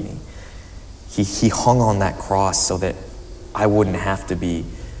forgave me. He hung on that cross so that I wouldn't have to be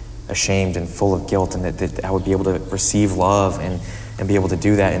ashamed and full of guilt, and that I would be able to receive love and be able to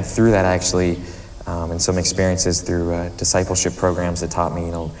do that. And through that, actually, and some experiences through discipleship programs that taught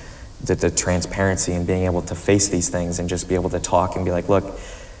me, the transparency and being able to face these things and just be able to talk and be like, look,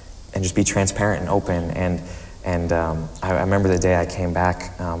 and just be transparent and open. And I remember the day I came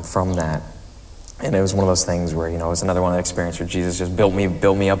back from that, and it was one of those things where, it was another one of the experiences where Jesus just built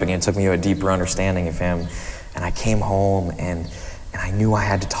me up again, took me to a deeper understanding of him. And I came home and I knew I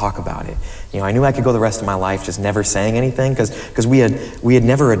had to talk about it. I knew I could go the rest of my life just never saying anything, because we had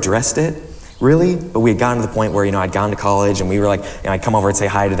never addressed it, really, but we had gotten to the point where, I'd gone to college and we were like, I'd come over and say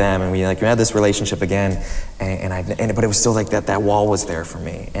hi to them, and we had this relationship again, but it was still like that wall was there for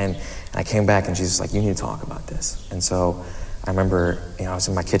me. And I came back and Jesus was like, you need to talk about this. And so I remember, I was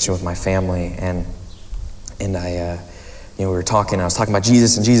in my kitchen with my family, and we were talking, I was talking about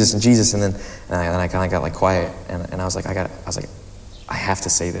Jesus, and then I kind of got like quiet, and I was like, I have to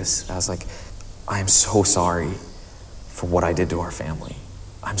say this. I was like, I am so sorry for what I did to our family.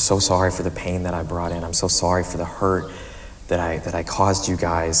 I'm so sorry for the pain that I brought in. I'm so sorry for the hurt that I caused you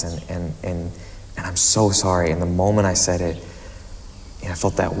guys, and I'm so sorry. And the moment I said it, I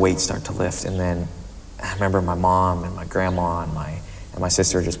felt that weight start to lift. And then I remember my mom and my grandma and my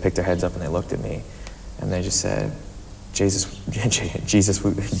sister just picked their heads up and they looked at me, and they just said, Jesus.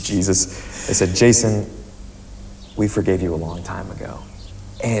 They said, Jason, we forgave you a long time ago.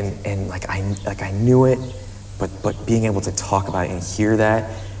 And like I knew it. But being able to talk about it and hear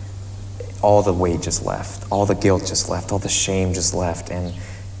that, all the weight just left, all the guilt just left, all the shame just left,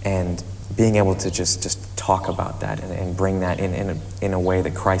 and being able to just talk about that and bring that in a way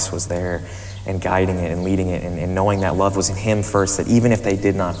that Christ was there and guiding it and leading it, and knowing that love was in him first, that even if they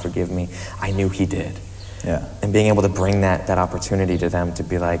did not forgive me, I knew he did. Yeah. And being able to bring that opportunity to them to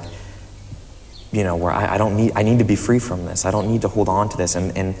be like, where I need to be free from this. I don't need to hold on to this,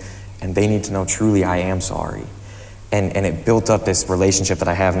 and they need to know truly I am sorry. And it built up this relationship that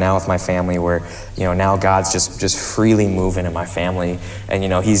I have now with my family, where, now God's just freely moving in my family. And,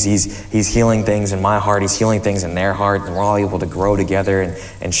 he's healing things in my heart. He's healing things in their heart. And we're all able to grow together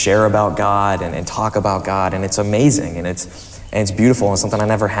and share about God and talk about God. And it's amazing. And it's beautiful, and something I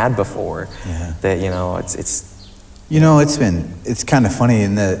never had before. Yeah. That, it's. It's kind of funny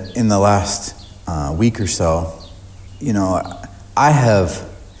in the last week or so, I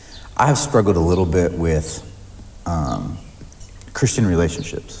have struggled a little bit with Christian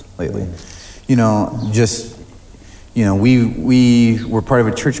relationships lately. We were part of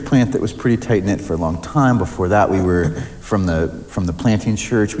a church plant that was pretty tight-knit for a long time. Before that, we were from the planting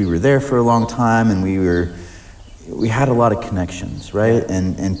church. We were there for a long time, and we had a lot of connections, right?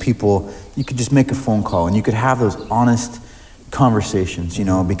 And people, you could just make a phone call and you could have those honest conversations,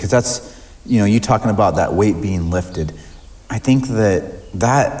 because that's, you talking about that weight being lifted. I think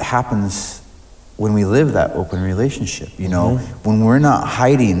that happens when we live that open relationship, when we're not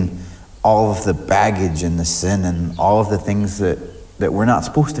hiding all of the baggage and the sin and all of the things that we're not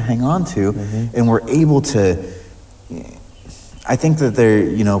supposed to hang on to, and we're able to, I think that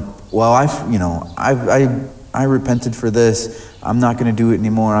I repented for this, I'm not going to do it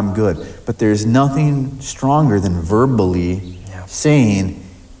anymore, I'm good. But there's nothing stronger than verbally saying,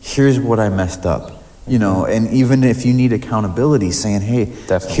 here's what I messed up. And even if you need accountability, saying, hey,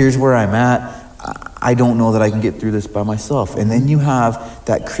 Definitely. Here's where I'm at. I don't know that I can get through this by myself. And then you have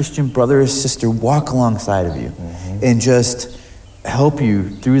that Christian brother or sister walk alongside of you and just help you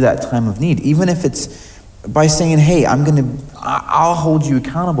through that time of need. Even if it's by saying, hey, I'll hold you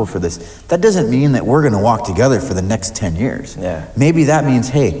accountable for this. That doesn't mean that we're going to walk together for the next 10 years. Yeah. Maybe that means,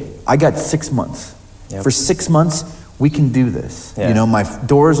 hey, I got 6 months. Yep. For 6 months, we can do this. Yeah. My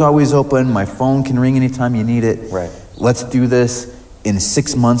door's always open. My phone can ring anytime you need it. Right. Let's do this. In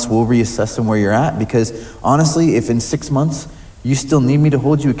 6 months, we'll reassess them where you're at. Because honestly, if in 6 months you still need me to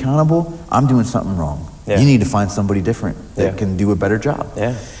hold you accountable, I'm doing something wrong. Yeah. You need to find somebody different that can do a better job.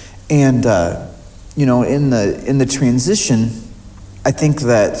 Yeah. And you know, in the transition, I think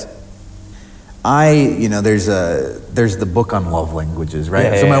that there's the book on love languages,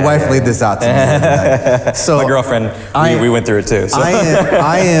 right? So my wife laid this out to me. So my girlfriend, we went through it too. So.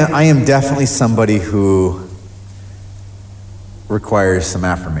 I am definitely somebody who requires some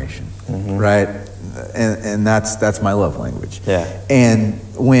affirmation, right? And that's my love language. Yeah. And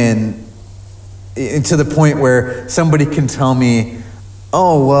to the point where somebody can tell me,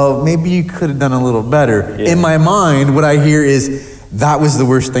 oh, well, maybe you could have done a little better. Yeah. In my mind, what I hear is, that was the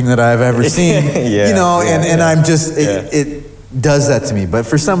worst thing that I've ever seen. And I'm just, it does that to me. But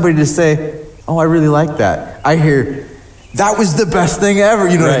for somebody to say, oh, I really like that, I hear, that was the best thing ever.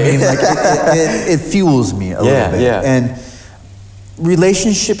 You know what I mean? Like it fuels me a little bit. Yeah. And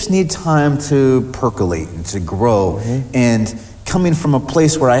relationships need time to percolate and to grow. And coming from a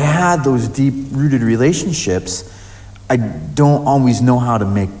place where I had those deep-rooted relationships, I don't always know how to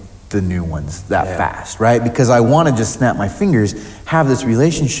make the new ones that fast, right? Because I want to just snap my fingers, have this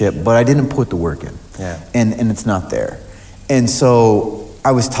relationship, but I didn't put the work in. And it's not there. And so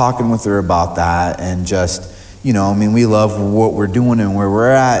I was talking with her about that, and just, you know, I mean, we love what we're doing and where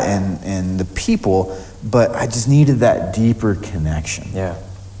we're at and the people, but I just needed that deeper connection.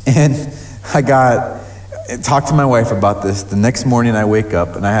 And I talked to my wife about this. The next morning I wake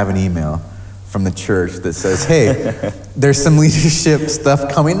up and I have an email from the church that says, hey, there's some leadership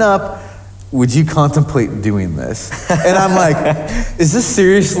stuff coming up. Would you contemplate doing this? And I'm like, is this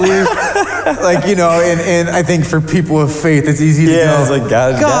seriously? Like, you know, and I think for people of faith, it's easy to go, it's like,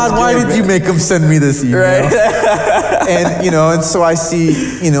 God, why did you make them send me this email? Right. And, you know, and so I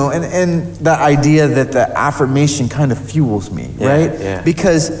see, you know, and that idea that the affirmation kind of fuels me, right?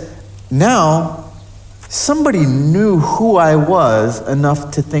 Because now, somebody knew who I was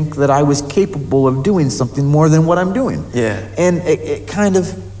enough to think that I was capable of doing something more than what I'm doing. And it kind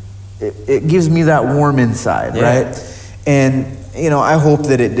of, it gives me that warm inside, right? And, you know, I hope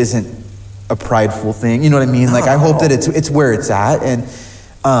that it isn't a prideful thing. You know what I mean? Like, I hope that it's where it's at. And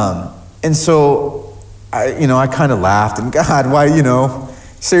so, I kind of laughed, and God, why, you know,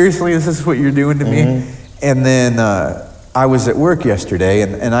 seriously, this is what you're doing to me? And then I was at work yesterday,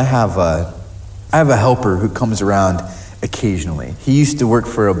 and I have a helper who comes around occasionally. He used to work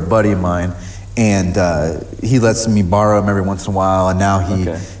for a buddy of mine, and he lets me borrow him every once in a while, and now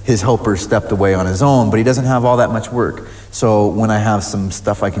his helper stepped away on his own, but he doesn't have all that much work. So when I have some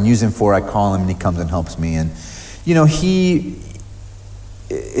stuff I can use him for, I call him and he comes and helps me. And, you know, his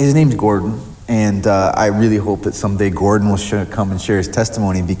name's Gordon, and I really hope that someday Gordon will come and share his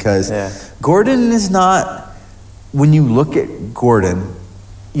testimony, because Gordon is not, when you look at Gordon,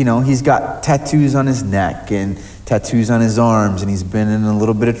 you know, he's got tattoos on his neck and tattoos on his arms, and he's been in a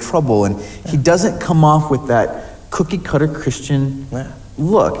little bit of trouble, and he doesn't come off with that cookie cutter Christian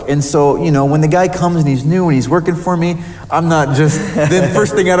look. And so, you know, when the guy comes and he's new and he's working for me, I'm not just, the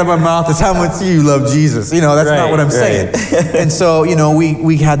first thing out of my mouth is, how much you love Jesus. You know, that's not what I'm saying. And so, you know,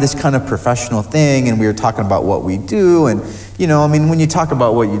 we had this kind of professional thing, and we were talking about what we do. And, you know, I mean, when you talk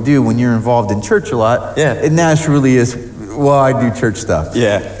about what you do, when you're involved in church a lot, it naturally is, well, I do church stuff.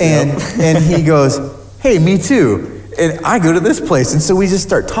 And he goes, hey, me too. And I go to this place. And so we just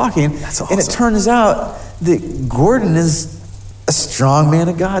start talking. That's awesome. And it turns out that Gordon is a strong man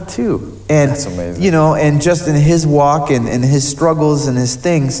of God too. And, that's amazing. You know, and just in his walk and his struggles and his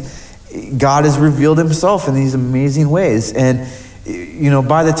things, God has revealed himself in these amazing ways. And, you know,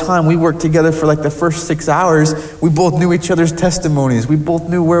 by the time we worked together for like the first 6 hours, we both knew each other's testimonies. We both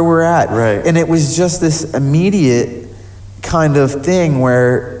knew where we're at. And it was just this immediate kind of thing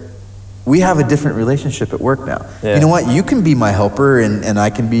where we have a different relationship at work now. You know what? You can be my helper, and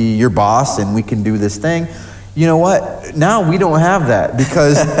I can be your boss, and we can do this thing. You know what? Now we don't have that,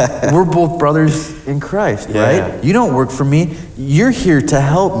 because we're both brothers in Christ, right? You don't work for me. You're here to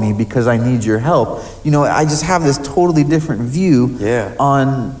help me because I need your help. You know, I just have this totally different view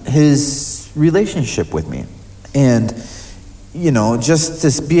on his relationship with me. And, you know, just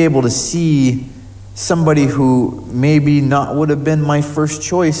to be able to see somebody who maybe not would have been my first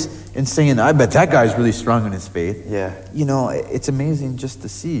choice, and saying, I bet that guy's really strong in his faith. You know, it's amazing just to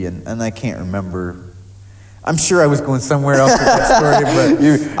see. And I can't remember. I'm sure I was going somewhere else with that story,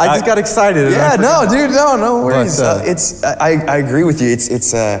 but I just got excited. No worries. But, I agree with you. It's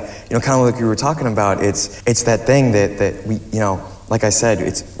you know, kind of like you were talking about. It's that thing that we, you know, like I said,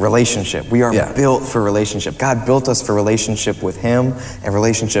 it's relationship. We are built for relationship. God built us for relationship with Him and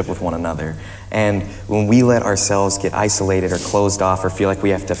relationship with one another. And when we let ourselves get isolated or closed off or feel like we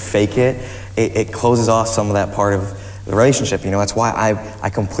have to fake it, it closes off some of that part of the relationship. That's why I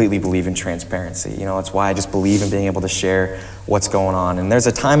completely believe in transparency. That's why I just believe in being able to share what's going on. And there's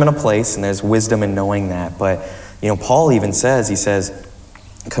a time and a place, and there's wisdom in knowing that. But, Paul even says, he says,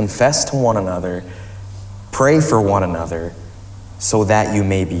 confess to one another, pray for one another, so that you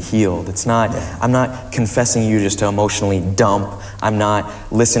may be healed. It's not, I'm not confessing you just to emotionally dump. I'm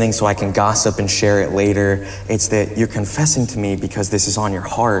not listening so I can gossip and share it later. It's that you're confessing to me because this is on your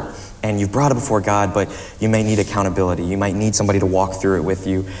heart and you've brought it before God, but you may need accountability. You might need somebody to walk through it with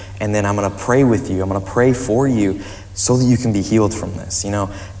you. And then I'm going to pray with you. I'm going to pray for you so that you can be healed from this, and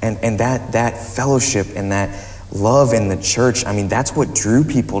that fellowship and that love in the church, that's what drew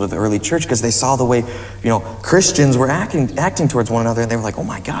people to the early church, because they saw the way, Christians were acting towards one another, and they were like, oh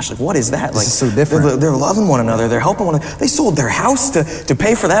my gosh, like what is that? Like, this is so different. They're loving one another, they're helping one another. They sold their house to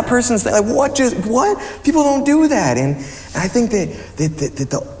pay for that person's thing. Like what? People don't do that. And I think that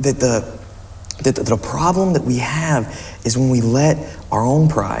the problem that we have is when we let our own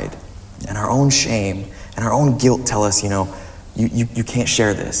pride and our own shame and our own guilt tell us, you can't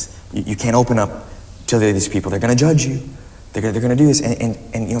share this. You can't open up to these people. They're going to judge you. They're going to do this.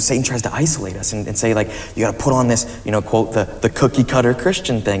 And Satan tries to isolate us and say, like, you got to put on this, quote, the cookie cutter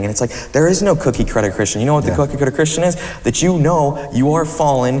Christian thing. And it's like, there is no cookie cutter Christian. You know what the cookie cutter Christian is? That you are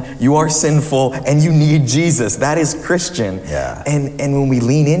fallen, you are sinful, and you need Jesus. That is Christian. Yeah. And when we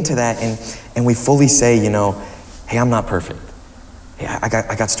lean into that and we fully say, hey, I'm not perfect. Hey,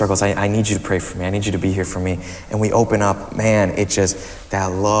 I got struggles. I need you to pray for me. I need you to be here for me. And we open up, man, it just, that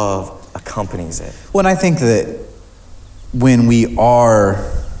love accompanies it. Well, and I think that when we are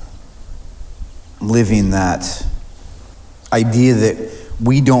living that idea that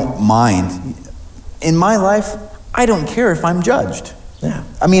we don't mind, in my life, I don't care if I'm judged. Yeah.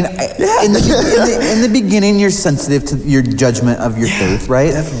 In the beginning, you're sensitive to your judgment of your faith,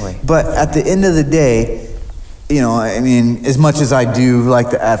 right? Definitely. But at the end of the day, as much as I do like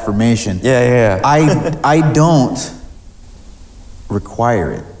the affirmation, I don't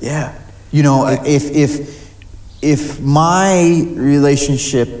require it. Yeah. If my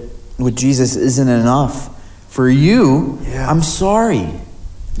relationship with Jesus isn't enough for you, I'm sorry.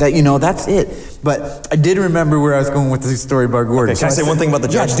 That's it. But I did remember where I was going with the story about Gordon. Okay, can I say one thing about the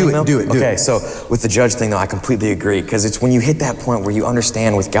judge thing, though? Do it. Okay, so with the judge thing, though, I completely agree. Because it's when you hit that point where you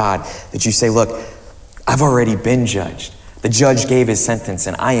understand with God that you say, look, I've already been judged. The judge gave his sentence,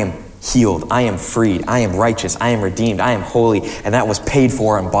 and I am healed, I am freed, I am righteous, I am redeemed, I am holy, and that was paid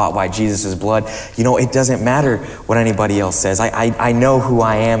for and bought by Jesus' blood. It doesn't matter what anybody else says. I know who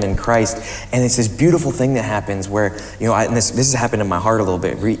I am in Christ, and it's this beautiful thing that happens where, and this has happened in my heart a little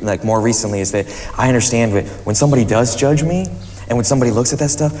bit, more recently, is that I understand that when somebody does judge me, and when somebody looks at that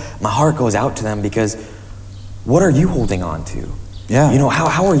stuff, my heart goes out to them, because what are you holding on to? Yeah.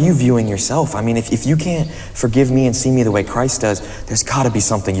 How are you viewing yourself? If you can't forgive me and see me the way Christ does, there's got to be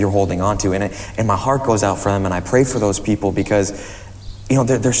something you're holding on to. And my heart goes out for them, and I pray for those people because,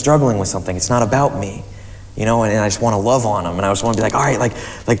 they're struggling with something. It's not about me. And I just want to love on them. And I just want to be like, all right,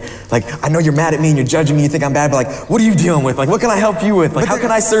 like I know you're mad at me and you're judging me, you think I'm bad, but like, what are you dealing with? Like, what can I help you with? Like, how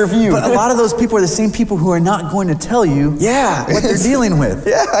can I serve you? But a lot of those people are the same people who are not going to tell you what they're dealing with.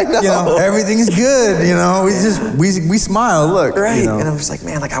 Yeah, I know. Everything's good, we smile, look. Right, and I'm just like,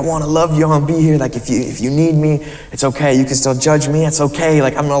 man, like I want to love you, I want to be here. Like if you need me, it's okay. You can still judge me, it's okay.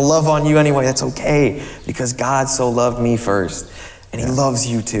 Like I'm going to love on you anyway, that's okay. Because God so loved me first, and he loves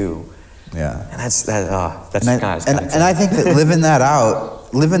you too. Yeah, and that's and I think that living that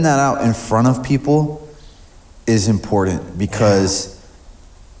out in front of people is important because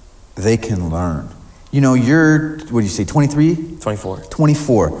they can learn. You're, what do you say, 23? 24.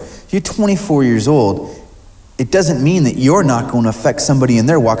 24. You're 24 years old. It doesn't mean that you're not going to affect somebody in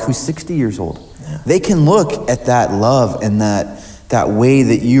their walk who's 60 years old. Yeah. They can look at that love and that way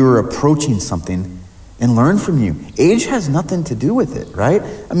that you're approaching something and learn from you. Age has nothing to do with it, right?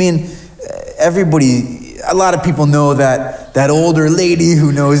 A lot of people know that older lady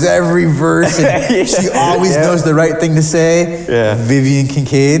who knows every verse and she always knows the right thing to say. Yeah. Vivian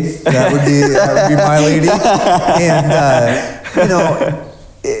Kincaid, that would be my lady.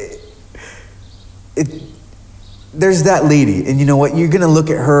 And there's that lady, and you know what? You're gonna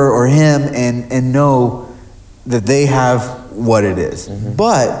look at her or him and know that they have what it is. Mm-hmm.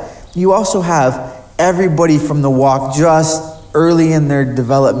 But you also have everybody from the walk just early in their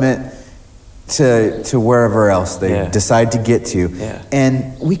development to wherever else they decide to get to. Yeah.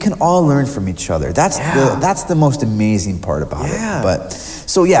 And we can all learn from each other. That's the most amazing part about it.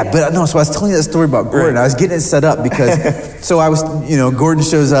 So I was telling you that story about Gordon. I was getting it set up because, Gordon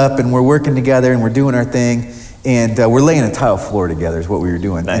shows up and we're working together and we're doing our thing and we're laying a tile floor together is what we were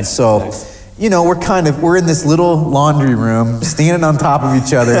doing. Nice. And so, we're in this little laundry room, standing on top of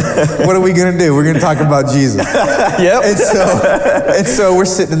each other. What are we going to do? We're going to talk about Jesus. Yep. And so we're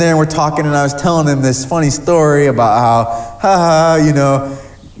sitting there and we're talking, and I was telling him this funny story about how,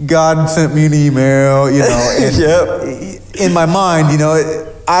 God sent me an email, and Yep. in my mind,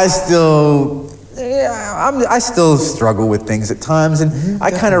 I still struggle with things at times, and I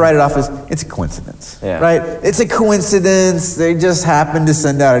kind of write it off as it's a coincidence, right? It's a coincidence. They just happened to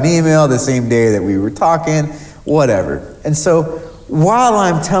send out an email the same day that we were talking, whatever. And so while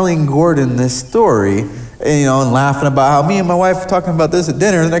I'm telling Gordon this story, and laughing about how me and my wife were talking about this at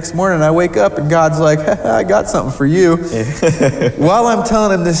dinner, the next morning I wake up and God's like, I got something for you. While I'm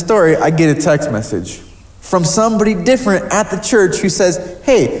telling him this story, I get a text message from somebody different at the church who says,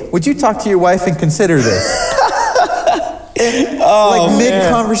 hey, would you talk to your wife and consider this?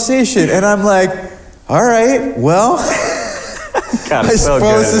 Mid-conversation. And I'm like, all right, well, I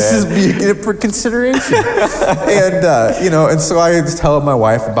suppose this is being it for consideration. And so I just tell my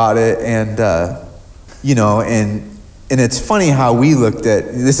wife about it, and it's funny how we looked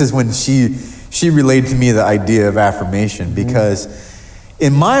at, this is when she relayed to me the idea of affirmation, because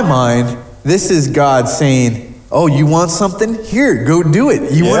in my mind, this is God saying, oh, you want something? Here, go do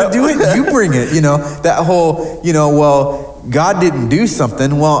it. You want to do it? You bring it. That whole, well, God didn't do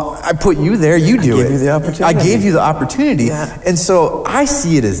something. Well, I put you there. You do it. I gave you the opportunity. I gave you the opportunity. Yeah. And so I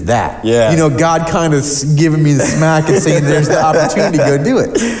see it as that. Yeah. God kind of giving me the smack and saying, there's the opportunity, go do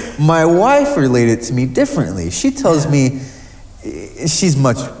it. My wife related to me differently. She tells me, she's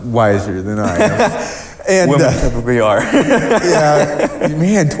much wiser than I am. And, women typically are. Yeah,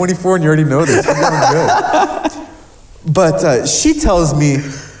 man, 24 and you already know this. You're doing good. But she tells me,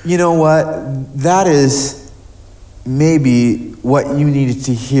 you know what? That is maybe what you needed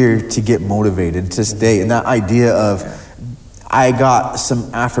to hear to get motivated to stay. And that idea of, I got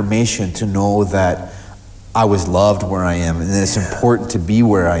some affirmation to know that I was loved where I am, and that it's important to be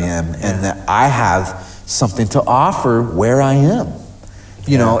where I am, and that I have something to offer where I am.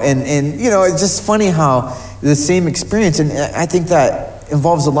 It's just funny how the same experience, and I think that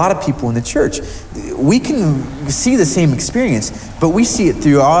involves a lot of people in the church. We can see the same experience, but we see it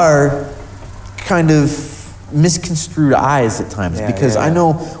through our kind of misconstrued eyes at times. Because I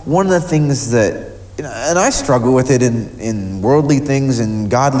know one of the things that, and I struggle with it in worldly things and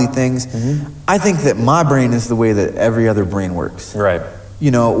godly things. I think that my brain is the way that every other brain works. Right.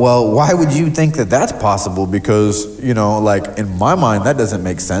 Well, why would you think that that's possible? Because, in my mind, that doesn't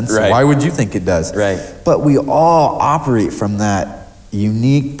make sense. Right. Why would you think it does? Right. But we all operate from that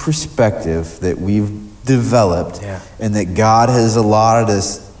unique perspective that we've developed, and that God has allotted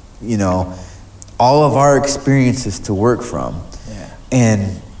us, all of our experiences to work from. Yeah.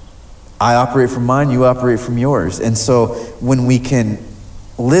 And I operate from mine, you operate from yours. And so when we can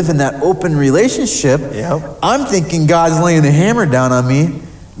live in that open relationship, I'm thinking God's laying a hammer down on me.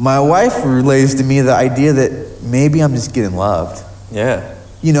 My wife relays to me the idea that maybe I'm just getting loved. Yeah.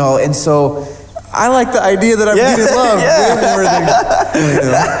 And so I like the idea that I'm getting loved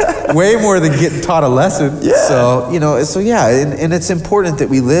way more than getting taught a lesson. Yeah. So, and it's important that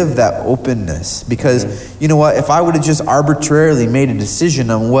we live that openness, because you know what, if I would have just arbitrarily made a decision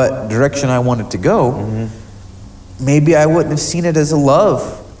on what direction I wanted to go, maybe I wouldn't have seen it as a love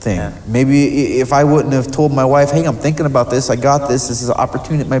thing. Yeah. Maybe if I wouldn't have told my wife, hey, I'm thinking about this, I got this is an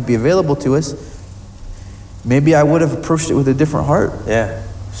opportunity that might be available to us, maybe I would have approached it with a different heart. Yeah.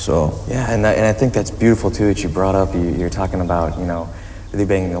 So. Yeah, and I think that's beautiful too that you brought up. You're talking about, really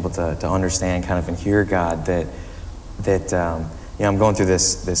being able to understand kind of and hear God, that I'm going through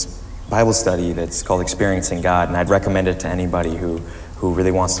this Bible study that's called Experiencing God, and I'd recommend it to anybody who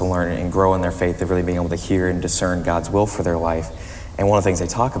really wants to learn and grow in their faith, of really being able to hear and discern God's will for their life. And one of the things they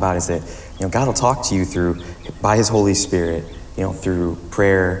talk about is that, God will talk to you by His Holy Spirit, through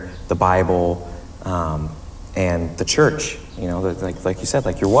prayer, the Bible, and the church, like you said,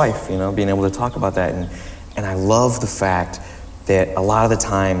 like your wife, being able to talk about that. And I love the fact that a lot of the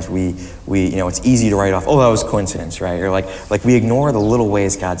times we it's easy to write off, oh, that was coincidence, right? Or like we ignore the little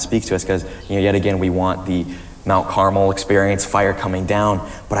ways God speaks to us, because, yet again, we want the Mount Carmel experience, fire coming down.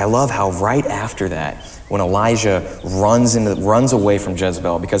 But I love how right after that, when Elijah runs away from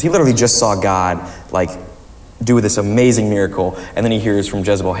Jezebel, because he literally just saw God do this amazing miracle, and then he hears from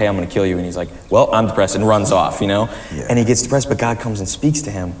Jezebel, hey, I'm going to kill you, and he's like, well, I'm depressed, and runs off, and he gets depressed, but God comes and speaks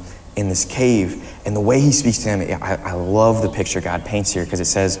to him in this cave, and the way he speaks to him, I love the picture God paints here, because it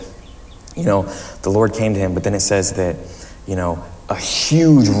says, the Lord came to him, but then it says that, a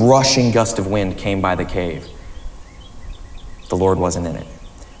huge rushing gust of wind came by the cave. The Lord wasn't in it.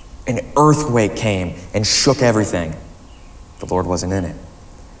 An earthquake came and shook everything. The Lord wasn't in it.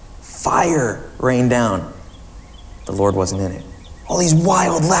 Fire rained down. The Lord wasn't in it. All these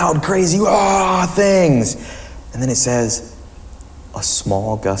wild, loud, crazy things. And then it says, a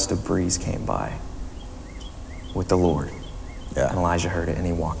small gust of breeze came by with the Lord. Yeah. And Elijah heard it, and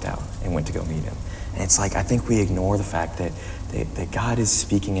he walked out and went to go meet him. And it's like, I think we ignore the fact that God is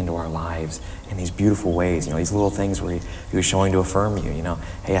speaking into our lives in these beautiful ways. These little things where he was showing to affirm you,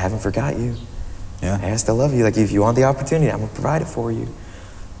 Hey, I haven't forgot you. Yeah. Hey, I still love you. Like, if you want the opportunity, I'm going to provide it for you.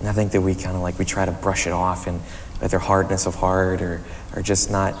 And I think that we kind of we try to brush it off, and either hardness of heart or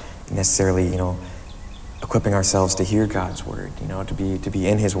just not necessarily, equipping ourselves to hear God's word, to be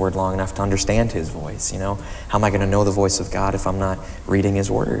in his word long enough to understand his voice. How am I going to know the voice of God if I'm not reading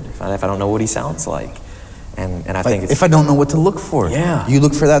his word, if I don't know what he sounds like? And I think if I don't know what to look for. Yeah. You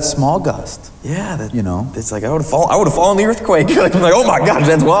look for that small gust. Yeah. It's like, I would have fallen in the earthquake. I'm like, oh my gosh,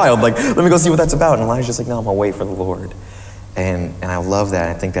 that's wild. Like, let me go see what that's about. And Elijah's just like, no, I'm going to wait for the Lord. And I love that.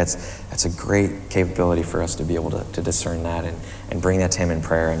 I think that's a great capability for us to be able to discern that and bring that to him in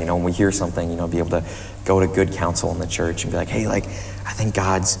prayer. And, when we hear something, be able to go to good counsel in the church and be like, hey, I think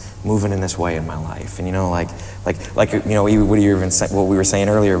God's moving in this way in my life. And, what we were saying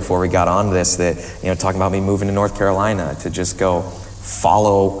earlier before we got on this, that, talking about me moving to North Carolina to just go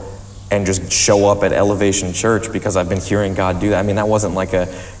follow and just show up at Elevation Church because I've been hearing God do that. I mean, that wasn't like all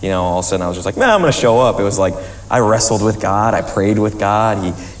of a sudden I was just like, I'm going to show up. It was like I wrestled with God. I prayed with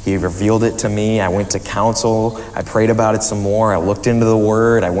God. He revealed it to me. I went to counsel. I prayed about it some more. I looked into the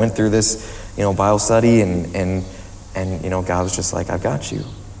Word. I went through this, Bible study, and God was just like, I've got you.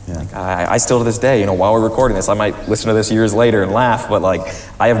 Yeah. I still to this day, while we're recording this, I might listen to this years later and laugh, but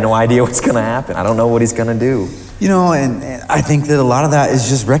I have no idea what's going to happen. I don't know what he's going to do. And I think that a lot of that is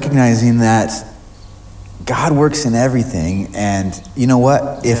just recognizing that God works in everything. And you know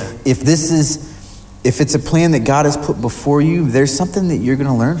what? If it's a plan that God has put before you, there's something that you're going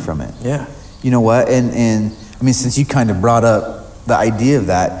to learn from it. Yeah. You know what? And I mean, since you kind of brought up the idea of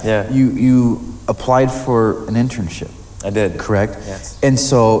that, you applied for an internship. I did. Correct? Yes. And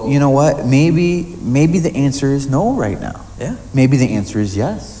so, you know what? Maybe the answer is no right now. Yeah. Maybe the answer is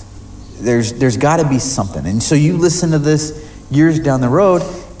yes. There's got to be something. And so you listen to this years down the road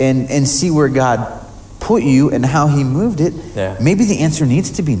and see where God put you and how he moved it. Yeah. Maybe the answer needs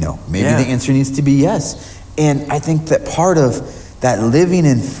to be no. Maybe the answer needs to be yes. And I think that part of that living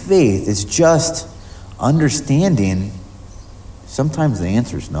in faith is just understanding sometimes the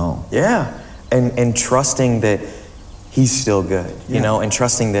answer is no. Yeah. And trusting that he's still good, and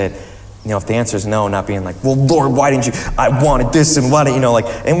trusting that, if the answer is no, not being like, well, Lord, why didn't you, I wanted this, and why didn't,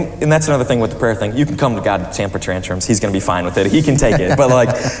 and that's another thing with the prayer thing. You can come to God with temper tantrums. He's going to be fine with it. He can take it. But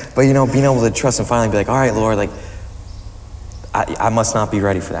being able to trust and finally be like, all right, Lord, I must not be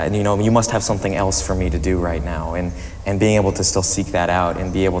ready for that. And, you must have something else for me to do right now. And being able to still seek that out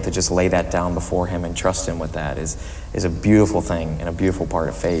and be able to just lay that down before him and trust him with that is a beautiful thing and a beautiful part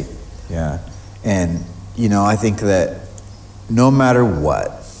of faith. Yeah. And, I think that no matter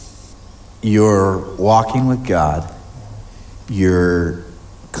what, you're walking with God, you're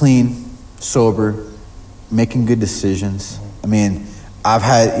clean, sober, making good decisions. I mean, I've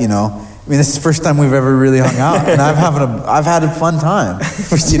had, this is the first time we've ever really hung out, and I've had a fun time,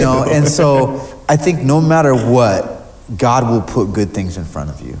 and so I think no matter what, God will put good things in front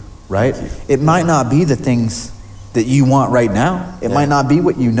of you, right? It might not be the things that you want right now. It might not be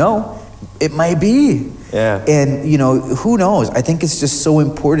what you know. It might be. Yeah. And, who knows? I think it's just so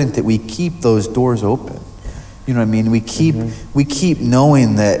important that we keep those doors open. You know what I mean? We keep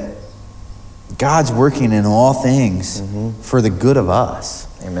knowing that God's working in all things for the good of us.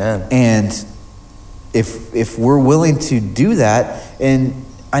 Amen. And if we're willing to do that, and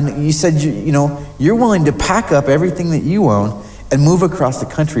you said, you're willing to pack up everything that you own and move across the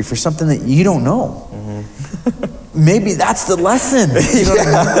country for something that you don't know. Maybe that's the lesson. You know what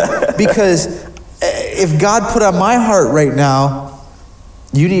I mean? Because if God put on my heart right now,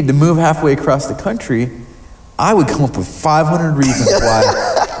 you need to move halfway across the country, I would come up with 500 reasons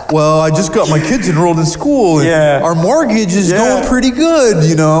why. Well, I just got my kids enrolled in school, and our mortgage is going pretty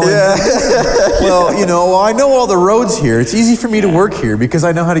good, Yeah. Well, I know all the roads here. It's easy for me to work here because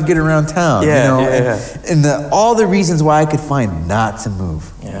I know how to get around town. And all the reasons why I could find not to move.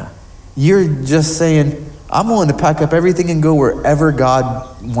 Yeah. You're just saying, I'm willing to pack up everything and go wherever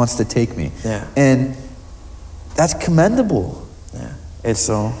God wants to take me. Yeah. And that's commendable. Yeah.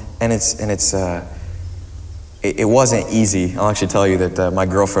 It wasn't easy. I'll actually tell you that my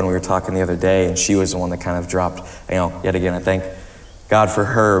girlfriend, we were talking the other day, and she was the one that kind of dropped, yet again, I thank God for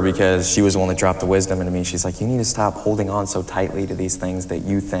her because she was the one that dropped the wisdom into me. She's like, you need to stop holding on so tightly to these things that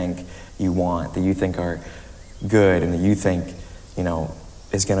you think you want, that you think are good, and that you think,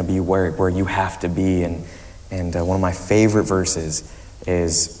 is going to be where you have to be. And one of my favorite verses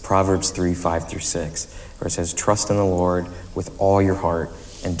is Proverbs 3:5-6, where it says, "Trust in the Lord with all your heart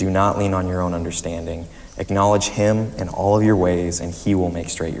and do not lean on your own understanding. Acknowledge him in all of your ways and he will make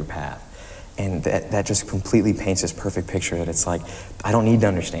straight your path." And that just completely paints this perfect picture that it's like, I don't need to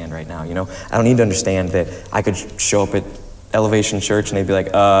understand right now, I don't need to understand that I could show up at Elevation Church and they'd be like,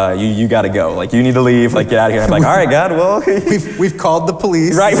 you got to go. Like, you need to leave. Like, get out of here. I'm like, all right, God, well. We've called the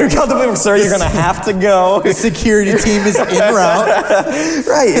police. Right, we've called the police. Sir, you're going to have to go. The security team is en route.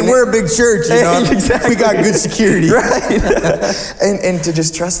 Right. And we're a big church, Exactly. We got good security. Right. and to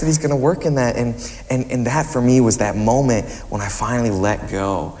just trust that he's going to work in that. And that for me was that moment when I finally let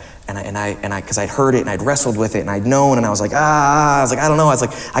go. And I, because I'd heard it and I'd wrestled with it and I'd known, and I was like, I don't know. I was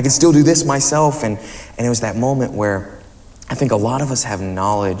like, I can still do this myself. And it was that moment where I think a lot of us have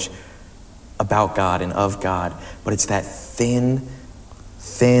knowledge about God and of God, but it's that thin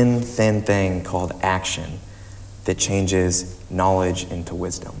thing called action that changes knowledge into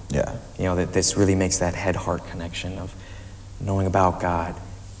wisdom. Yeah. That this really makes that head-heart connection of knowing about God,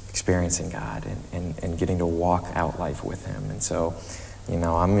 experiencing God, and getting to walk out life with him. And so,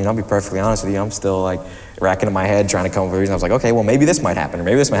 I'll be perfectly honest with you. I'm still like racking in my head trying to come up with a reason. I was like, okay, well, maybe this might happen, or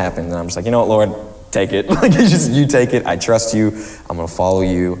maybe this might happen. And I'm just like, you know what, Lord, take it. Like, you take it. I trust you. I'm going to follow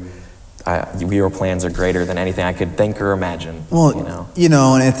you. Your plans are greater than anything I could think or imagine. Well,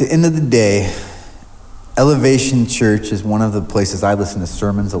 and at the end of the day, Elevation Church is one of the places I listen to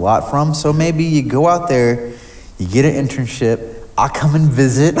sermons a lot from. So maybe you go out there, you get an internship. I'll come and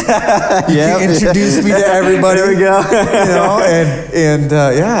visit. Introduce me to everybody. There we go.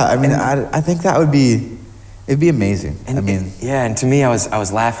 I think that it'd be amazing. And to me, I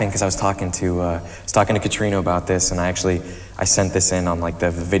was laughing because I was talking to Katrina about this, and I sent this in on like the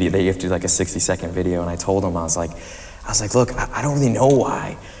video. They have to do like a 60-second video, and I told him I was like, look, I don't really know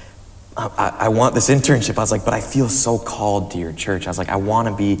why. I want this internship. I was like, but I feel so called to your church. I was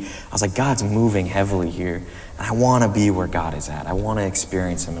like, God's moving heavily here, and I want to be where God is at. I want to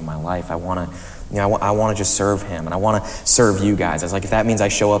experience him in my life. I want to just serve him, and I want to serve you guys. I was like, if that means I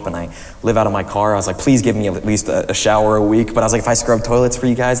show up and I live out of my car, I was like, please give me at least a shower a week. But I was like, if I scrub toilets for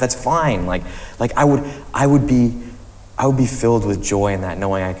you guys, that's fine. Like I would be filled with joy in that,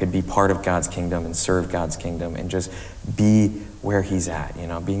 knowing I could be part of God's kingdom and serve God's kingdom and just be where he's at,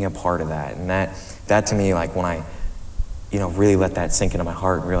 being a part of that. And that to me, like when I, really let that sink into my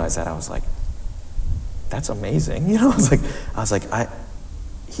heart and realize that, I was like, that's amazing. I was like,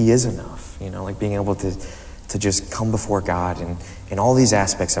 he is enough, like being able to just come before God and in all these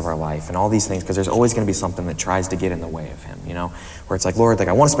aspects of our life and all these things, because there's always going to be something that tries to get in the way of him, where it's like, Lord, like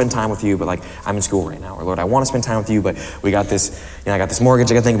I want to spend time with you, but like I'm in school right now, or Lord, I want to spend time with you, but we got this, I got this mortgage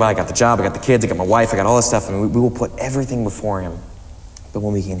I got to think about, I got the job, I got the kids, I got my wife, I got all this stuff, and we will put everything before him. But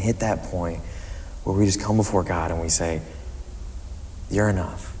when we can hit that point where we just come before God and we say, you're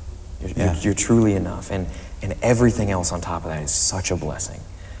enough, you're truly enough, and everything else on top of that is such a blessing.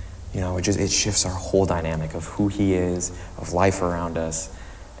 It shifts our whole dynamic of who he is, of life around us,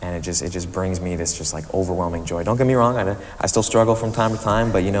 and it just brings me this just like overwhelming joy. Don't get me wrong, I still struggle from time to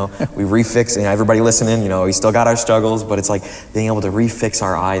time, but we refix, everybody listening, we still got our struggles, but it's like being able to refix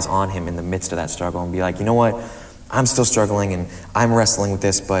our eyes on him in the midst of that struggle and be like, you know what, I'm still struggling and I'm wrestling with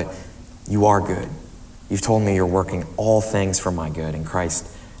this, but you are good. You've told me you're working all things for my good in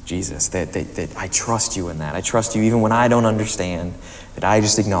Christ Jesus, that I trust you in that. I trust you even when I don't understand, that I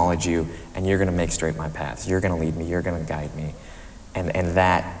just acknowledge you and you're going to make straight my paths. You're going to lead me. You're going to guide me. And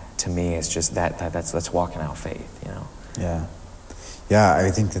that to me is just that's walking out faith, Yeah. Yeah,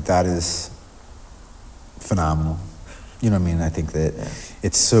 I think that is phenomenal. I think that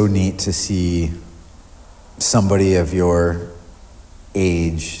it's so neat to see somebody of your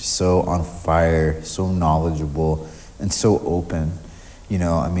age so on fire, so knowledgeable, and so open.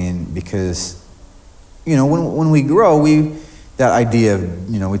 Because, when we grow, that idea of,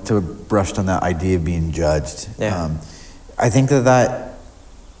 we brushed on that idea of being judged. Yeah. I think that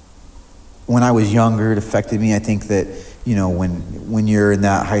when I was younger, it affected me. I think that, when you're in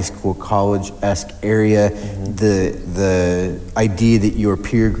that high school, college-esque area, the idea that your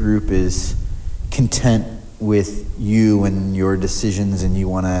peer group is content with you and your decisions and you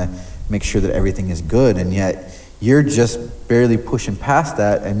want to make sure that everything is good, and yet you're just barely pushing past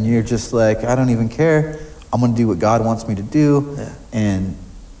that, and you're just like, I don't even care. I'm going to do what God wants me to do. Yeah. And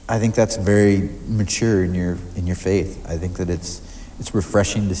I think that's very mature in your faith. I think that it's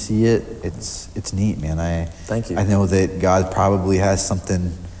refreshing to see it. It's neat, man. Thank you. I know that God probably has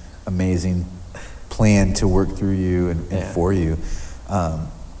something amazing planned to work through you and for you.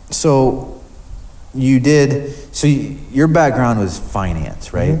 So you did, so your background was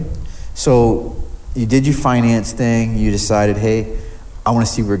finance, right? So you did your finance thing, you decided, hey, I want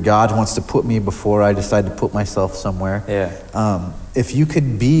to see where God wants to put me before I decide to put myself somewhere. Yeah. If you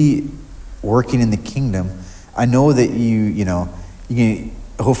could be working in the kingdom, I know that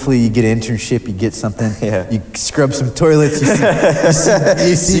hopefully you get an internship, you get something, you scrub some toilets,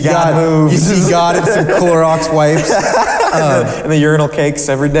 you see God move. You see God in some Clorox wipes. And the urinal cakes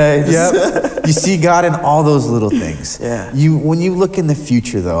every day. Yep. You see God in all those little things. Yeah. When you look in the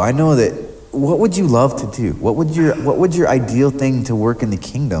future, though, I know that, what would you love to do? What would your ideal thing to work in the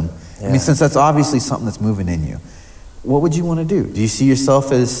kingdom? Yeah. I mean, since that's obviously something that's moving in you, what would you want to do? Do you see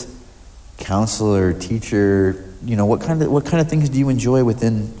yourself as counselor, teacher? What kind of things do you enjoy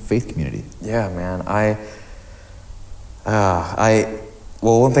within faith community? Yeah, man.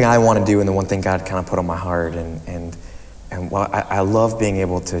 One thing I want to do, and the one thing God kind of put on my heart, and I love being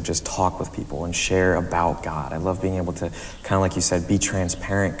able to just talk with people and share about God. I love being able to, kind of like you said, be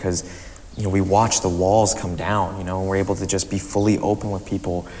transparent, because we watch the walls come down, and we're able to just be fully open with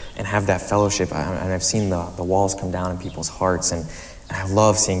people and have that fellowship. And I've seen the walls come down in people's hearts, and I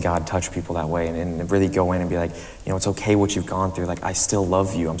love seeing God touch people that way and really go in and be like, it's okay what you've gone through. Like, I still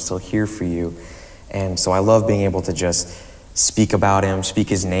love you. I'm still here for you. And so I love being able to just speak about him, speak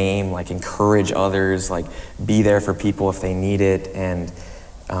his name, like encourage others, like be there for people if they need it. And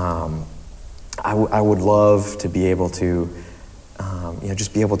I would love to be able to,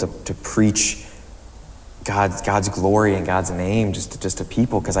 just be able to preach God's glory and God's name just to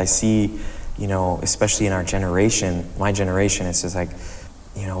people, because I see, especially in our generation, my generation, it's just like,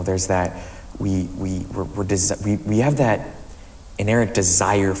 there's that we have that inherent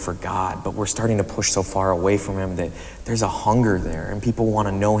desire for God, but we're starting to push so far away from him that there's a hunger there, and people want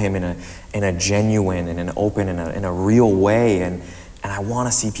to know him in a genuine and an open in a real way, and I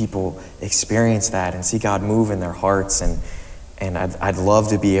want to see people experience that and see God move in their hearts, and I'd love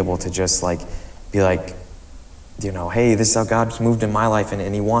to be able to just be like, hey, this is how God's moved in my life,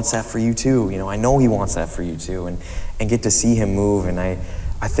 and he wants that for you too. I know he wants that for you too, and get to see him move. And I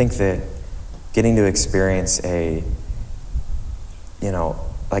think that getting to experience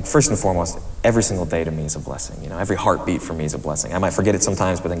first and foremost, every single day to me is a blessing. Every heartbeat for me is a blessing. I might forget it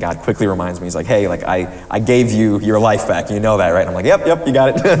sometimes, but then God quickly reminds me. He's like, hey, I gave you your life back. You know that, right? And I'm like, yep, you got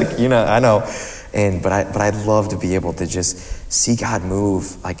it. I know. But I'd love to be able to just see God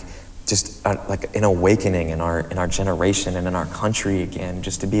move, like an awakening in our generation and in our country again,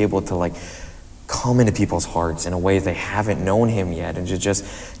 just to be able to come into people's hearts in a way they haven't known him yet, and to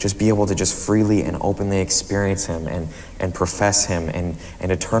just be able to just freely and openly experience him and profess him and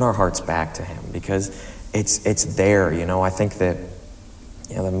to turn our hearts back to him, because it's there. I think that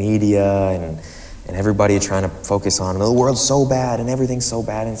the media and everybody trying to focus on the world's so bad and everything's so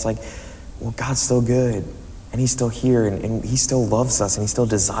bad, and it's like, well, God's still good. And he's still here, and he still loves us, and he still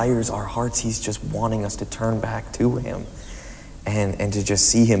desires our hearts. He's just wanting us to turn back to him, and to just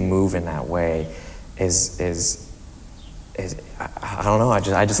see him move in that way is I don't know.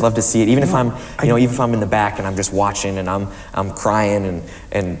 I just love to see it. Even if I'm even if I'm in the back and I'm just watching and I'm crying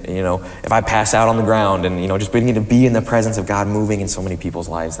and if I pass out on the ground and just being to be in the presence of God moving in so many people's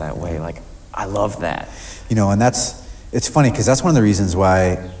lives that way. I love that. And it's funny, because that's one of the reasons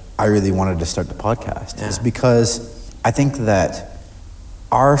why I really wanted to start the podcast, is because I think that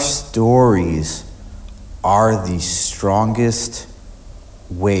our stories are the strongest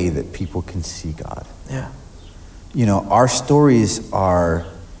way that people can see God. Yeah. Our stories are,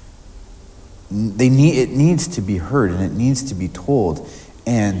 it needs to be heard and it needs to be told.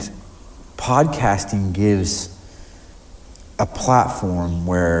 And podcasting gives a platform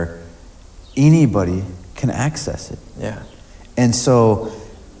where anybody can access it. Yeah. And so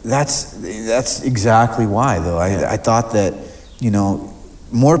that's exactly why, though. I thought that,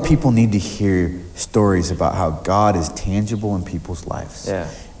 more people need to hear stories about how God is tangible in people's lives. Yeah.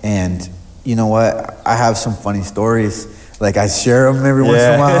 And you know what? I have some funny stories. I share them every once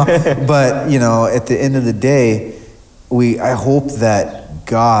in a while. But, at the end of the day, I hope that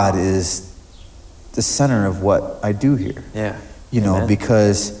God is the center of what I do here. Yeah. Amen.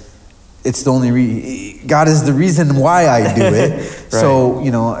 Because it's the only God is the reason why I do it. Right. So,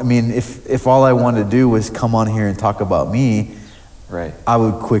 if all I wanted to do was come on here and talk about me, right, I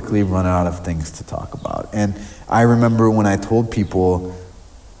would quickly run out of things to talk about. And I remember when I told people,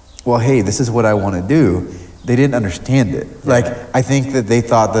 well, hey, this is what I want to do, they didn't understand it. Yeah. I think that they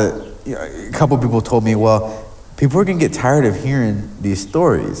thought that, a couple people told me, well, people are going to get tired of hearing these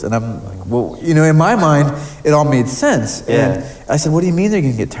stories. And I'm like, well, in my mind, it all made sense. Yeah. And I said, what do you mean they're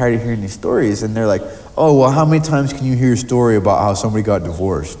going to get tired of hearing these stories? And they're like, oh, well, how many times can you hear a story about how somebody got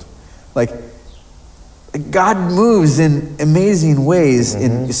divorced? God moves in amazing ways,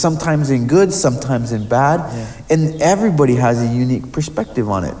 sometimes in good, sometimes in bad, and everybody has a unique perspective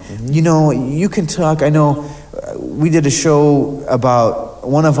on it. You know, you can talk, I know we did a show about,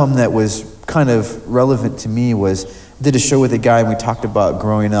 one of them that was kind of relevant to me was, did a show with a guy and we talked about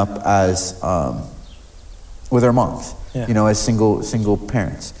growing up as, with our moms, you know, as single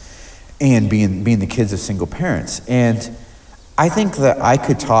parents, and being the kids of single parents. And I think that I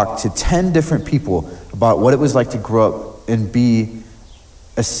could talk to 10 different people about what it was like to grow up and be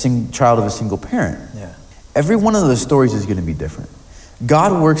a child of a single parent. Yeah. Every one of those stories is going to be different.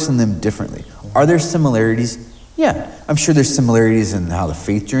 God works in them differently. Are there similarities? Yeah. I'm sure there's similarities in how the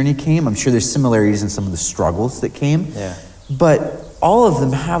faith journey came. I'm sure there's similarities in some of the struggles that came. Yeah. But all of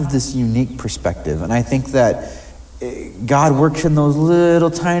them have this unique perspective. And I think that God works in those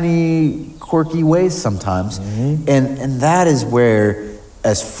little tiny quirky ways sometimes. And that is where,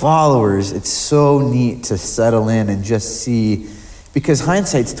 as followers, it's so neat to settle in and just see, because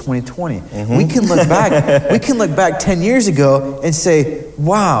hindsight's 2020. We can look back 10 years ago and say,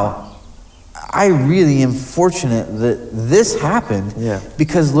 wow, I really am fortunate that this happened,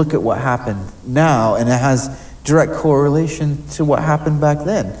 because look at what happened now, and it has direct correlation to what happened back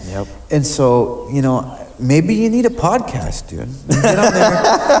then. And so, you know, maybe you need a podcast, dude. You get on there,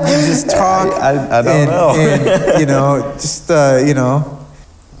 you just talk. I don't know. And, you know, just, you know,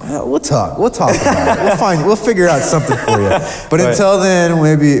 we'll talk about it. We'll figure out something for you. But until then,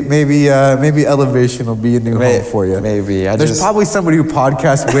 maybe Elevation will be a new home for you. Maybe. There's probably somebody who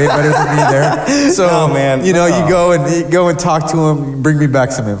podcasts way better than me there. So, you know, you go and talk to him, bring me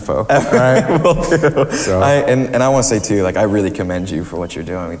back some info. All right? Will do. So. And I want to say too, like, I really commend you for what you're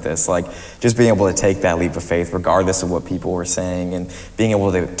doing with this. Like, just being able to take that leap of faith, regardless of what people were saying, and being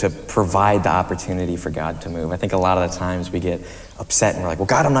able to provide the opportunity for God to move. I think a lot of the times we get upset and we're like, well,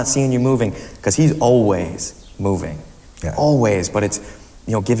 God, I'm not seeing you moving, because he's always moving, always. But it's,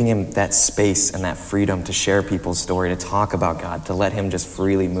 you know, giving him that space and that freedom to share people's story, to talk about God, to let him just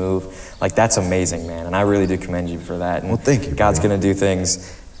freely move. Like, that's amazing, man. And I really do commend you for that. And well, thank you. God's going to do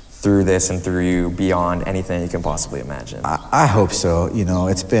things through this and through you beyond anything you can possibly imagine. I hope so. You know,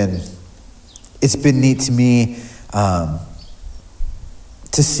 it's been neat to me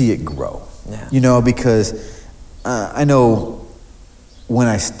to see it grow. You know, because I know when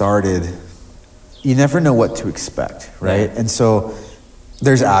I started, you never know what to expect, right? And so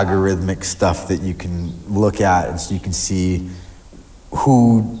there's algorithmic stuff that you can look at, and so you can see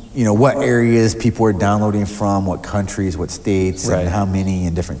who, you know, what areas people are downloading from, what countries, what states, and how many,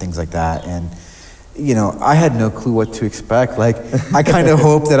 and different things like that. And, you know, I had no clue what to expect. Like, I kind of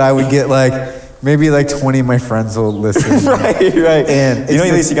hoped that I would get maybe 20 of my friends will listen. Right. And you know,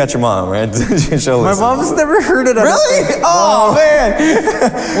 at least you got your mom, right? My mom's never heard it. Really? Oh, man.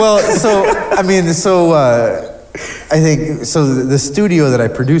 Well, I think, the studio that I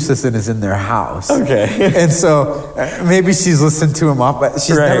produce this in is in their house. Okay. And so maybe she's listened to him off, but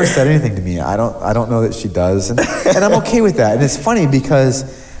she's never said anything to me. I don't know that she does. And I'm okay with that. And it's funny because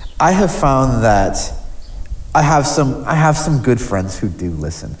I have found that I have some good friends who do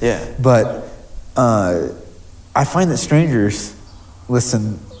listen. But I find that strangers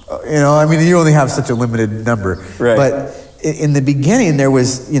listen. You know, I mean, you only have such a limited number. But in the beginning, there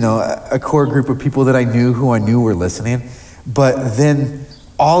was, you know, a core group of people that I knew were listening. But then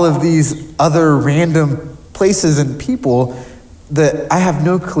all of these other random places and people that I have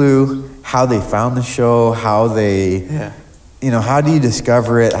no clue how they found the show, how they, you know, how do you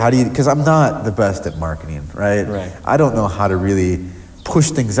discover it? Because I'm not the best at marketing, right? I don't know how to really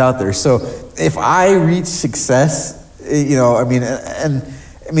push things out there. So if I reach success, you know, I mean,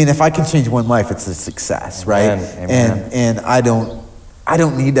 if I can change one life, it's a success, right? Amen. And I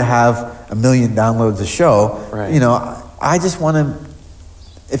don't need to have 1 million downloads a show. You know, I just want to,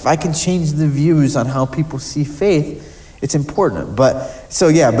 if I can change the views on how people see faith, it's important.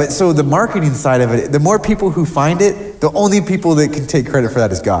 So the marketing side of it, the more people who find it, the only people that can take credit for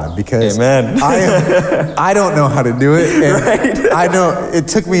that is God, because I don't know how to do it. And I know it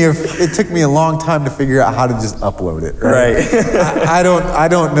took me a long time to figure out how to just upload it. I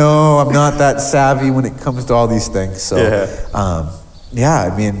don't know. I'm not that savvy when it comes to all these things. So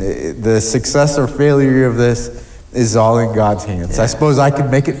I mean, the success or failure of this is all in God's hands. I suppose I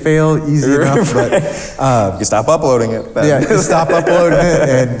could make it fail easy enough, but you stop uploading it. Stop uploading it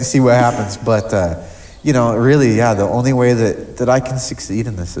and see what happens. But you know, really, the only way that I can succeed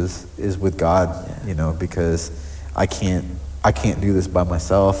in this is with God. You know, because I can't do this by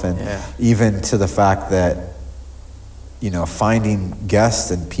myself, and even to the fact that, you know, finding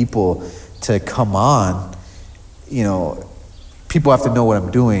guests and people to come on, you know, people have to know what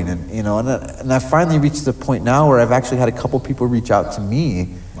I'm doing, and I finally reached the point now where I've actually had a couple people reach out to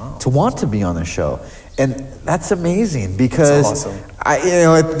me to want to be on the show, and that's amazing because that's awesome.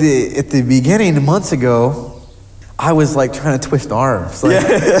 at the beginning months ago, I was like trying to twist arms, like,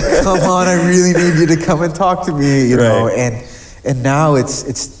 come on, I really need you to come and talk to me, you know, and now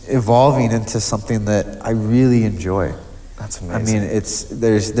it's evolving into something that I really enjoy. That's amazing. I mean,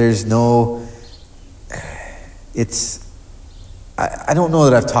 there's no, I don't know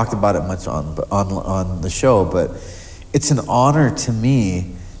that I've talked about it much on the show, but it's an honor to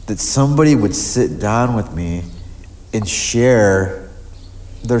me that somebody would sit down with me and share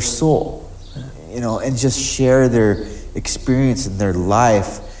their soul, and just share their experience in their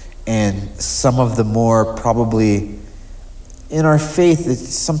life, and some of the more probably in our faith,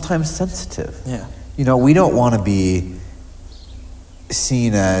 it's sometimes sensitive. Yeah. We don't want to be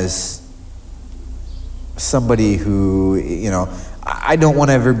seen as somebody who, I don't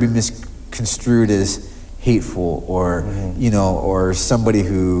want to ever be misconstrued as hateful or, or somebody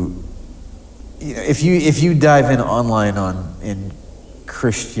who, if you dive in online in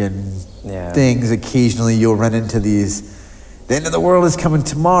Christian things, occasionally you'll run into these, the end of the world is coming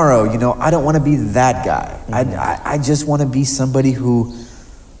tomorrow. I don't want to be that guy. I just want to be somebody who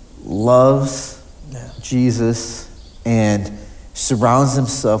loves Jesus and surrounds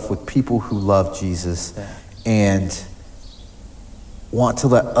himself with people who love Jesus and want to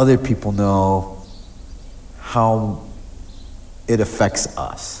let other people know how it affects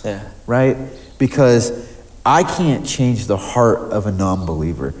us. Right? Because I can't change the heart of a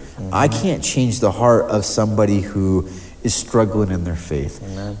non-believer. I can't change the heart of somebody who is struggling in their faith.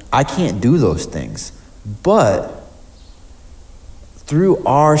 I can't do those things. But through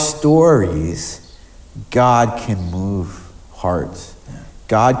our stories, God can move hearts.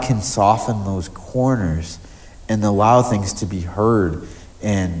 God can soften those corners and allow things to be heard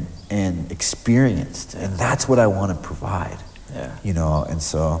and experienced. And that's what I want to provide. And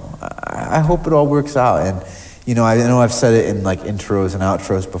so I hope it all works out. And, I know I've said it in like intros and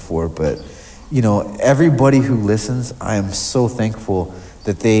outros before, but, everybody who listens, I am so thankful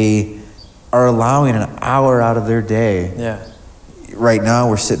that they are allowing an hour out of their day. Right now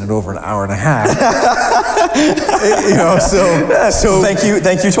we're sitting at over an hour and a half. So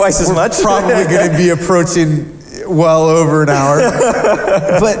thank you twice as much. Probably going to be approaching well over an hour.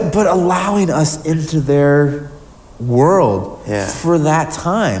 but allowing us into their world for that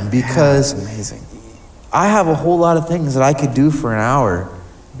time, because that's amazing. I have a whole lot of things that I could do for an hour,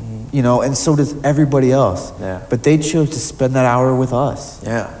 and so does everybody else. But they chose to spend that hour with us.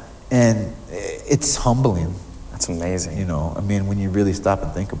 And it's humbling. That's amazing. When you really stop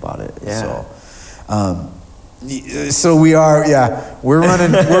and think about it. So we are, we're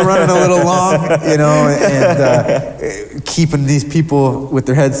running a little long, and keeping these people with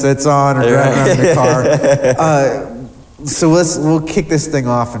their headsets on or driving around in their car. So we'll kick this thing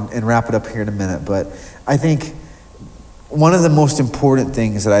off and wrap it up here in a minute. But I think one of the most important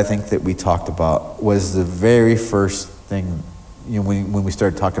things that I think that we talked about was the very first thing, when we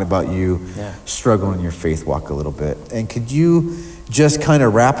started talking about you struggling in your faith walk a little bit. And could you just kind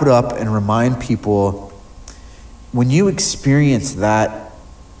of wrap it up and remind people, when you experience that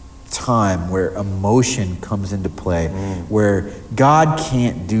time where emotion comes into play, where God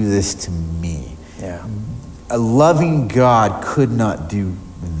can't do this to me. A loving God could not do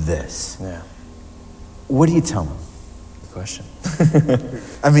this. What do you tell them? Good question.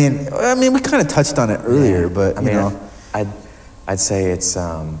 I mean, we kind of touched on it earlier, but I'd say it's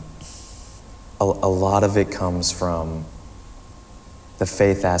a lot of it comes from the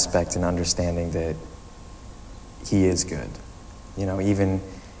faith aspect and understanding that He is good. Even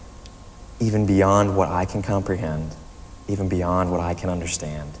beyond what I can comprehend, even beyond what I can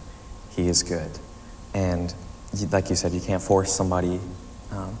understand, He is good. And like you said, you can't force somebody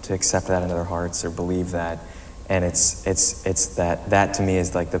to accept that into their hearts or believe that. And it's that to me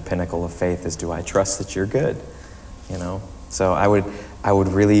is like the pinnacle of faith is, do I trust that you're good? So I would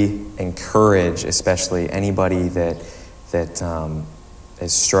really encourage, especially anybody that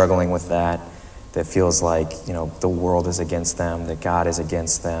is struggling with that feels like, the world is against them, that God is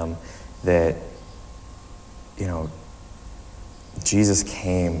against them, that, Jesus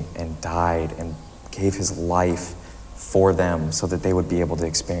came and died and gave His life for them so that they would be able to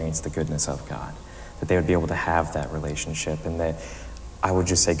experience the goodness of God, that they would be able to have that relationship, and that I would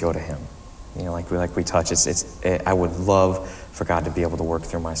just say, go to Him. Like we touch, I would love for God to be able to work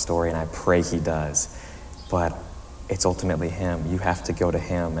through my story, and I pray He does, but it's ultimately Him. You have to go to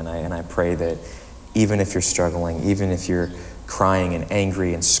Him, and I pray that even if you're struggling, even if you're crying and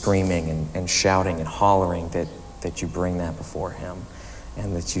angry and screaming and shouting and hollering, that that you bring that before him,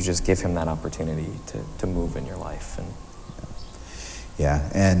 and that you just give him that opportunity to move in your life. And yeah,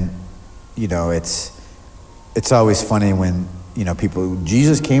 and it's always funny when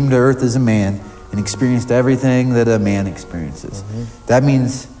Jesus came to earth as a man and experienced everything that a man experiences. That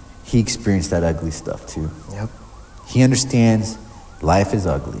means he experienced that ugly stuff too. Yep. He understands life is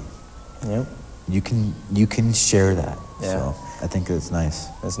ugly. Yep. You can share that. Yeah. So I think it's nice.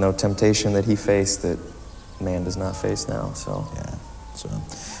 There's no temptation that he faced that man does not face now. So yeah. So,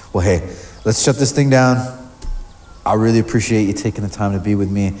 well, hey, let's shut this thing down. I really appreciate you taking the time to be with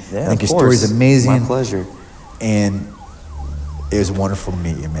me. Yeah, I think of your course. story's amazing. My pleasure. And it was wonderful to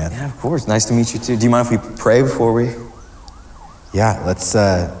meet you, man. Yeah, of course. Nice to meet you too. Do you mind if we pray before we? Yeah, let's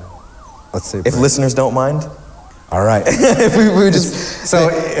say. If listeners don't mind. All right. If we would just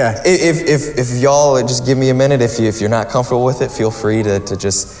yeah. If y'all would just give me a minute, if you're not comfortable with it, feel free to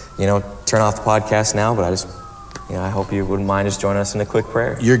just turn off the podcast now. But I hope you wouldn't mind just joining us in a quick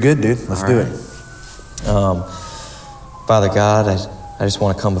prayer. You're good, dude. Let's do it. Father God, I just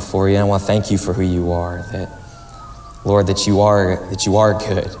want to come before you. I want to thank you for who you are. That, Lord, that you are good.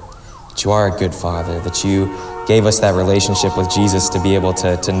 That you are a good Father. That you gave us that relationship with Jesus to be able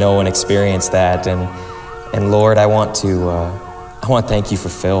to know and experience that. And Lord, I want to thank you for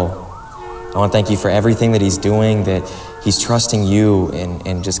Phil. I want to thank you for everything that he's doing, that he's trusting you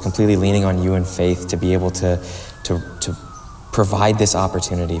and just completely leaning on you in faith to be able to provide this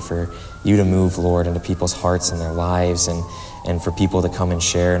opportunity for you to move, Lord, into people's hearts and their lives and for people to come and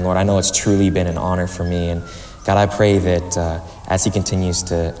share. And Lord, I know it's truly been an honor for me. And God, I pray that as he continues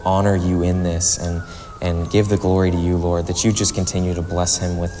to honor you in this and give the glory to you, Lord, that you just continue to bless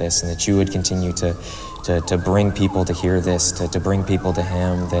him with this, and that you would continue to bring people to hear this, to bring people to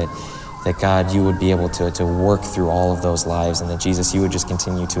him, that God, you would be able to work through all of those lives, and that Jesus, you would just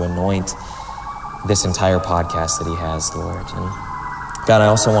continue to anoint this entire podcast that he has, Lord. And God, I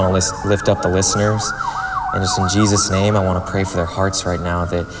also want to lift up the listeners, and just in Jesus' name, I want to pray for their hearts right now,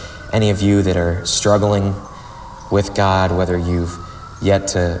 that any of you that are struggling with God, whether you've yet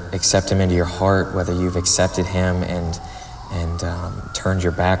to accept him into your heart, whether you've accepted him and turned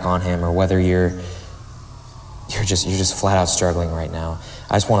your back on him, or whether you're just flat out struggling right now,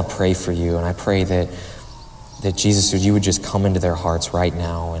 I just want to pray for you. And I pray that Jesus, you would just come into their hearts right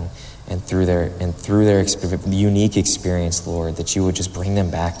now and through their unique experience, Lord, that you would just bring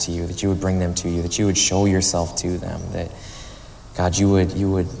them back to you, that you would bring them to you, that you would show yourself to them, that God, you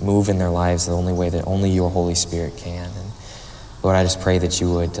would move in their lives the only way that only your Holy Spirit can. And Lord, I just pray that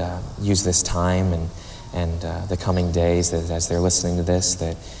you would use this time and the coming days, that as they're listening to this,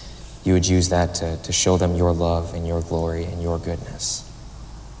 that you would use that to show them your love and your glory and your goodness.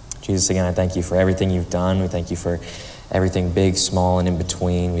 Jesus, again, I thank you for everything you've done. We thank you for everything big, small, and in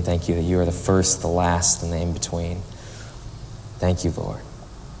between. We thank you that you are the first, the last, and the in-between. Thank you, Lord.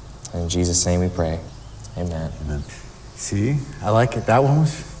 In Jesus' name we pray. Amen. Amen. See, I like it. That one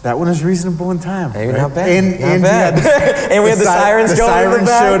was reasonable in time. Hey, right? not bad. And not bad. And we had the sirens going. The sirens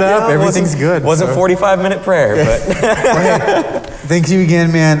showed up. Yeah, Everything's good. Wasn't 45-minute prayer, but well, hey, thank you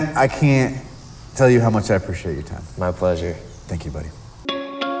again, man. I can't tell you how much I appreciate your time. My pleasure. Thank you, buddy.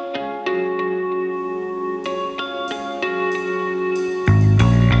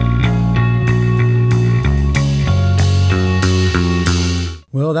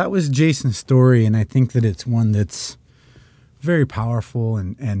 Well, that was Jason's story, and I think that it's one that's very powerful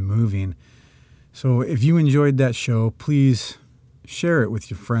and moving. So if you enjoyed that show, please share it with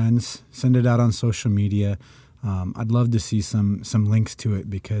your friends. Send it out on social media. I'd love to see some links to it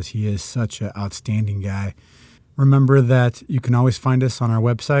because he is such an outstanding guy. Remember that you can always find us on our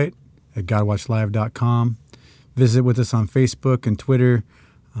website at godwatchlive.com. Visit with us on Facebook and Twitter.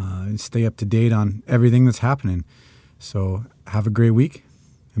 And stay up to date on everything that's happening. So have a great week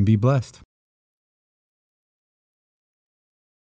and be blessed.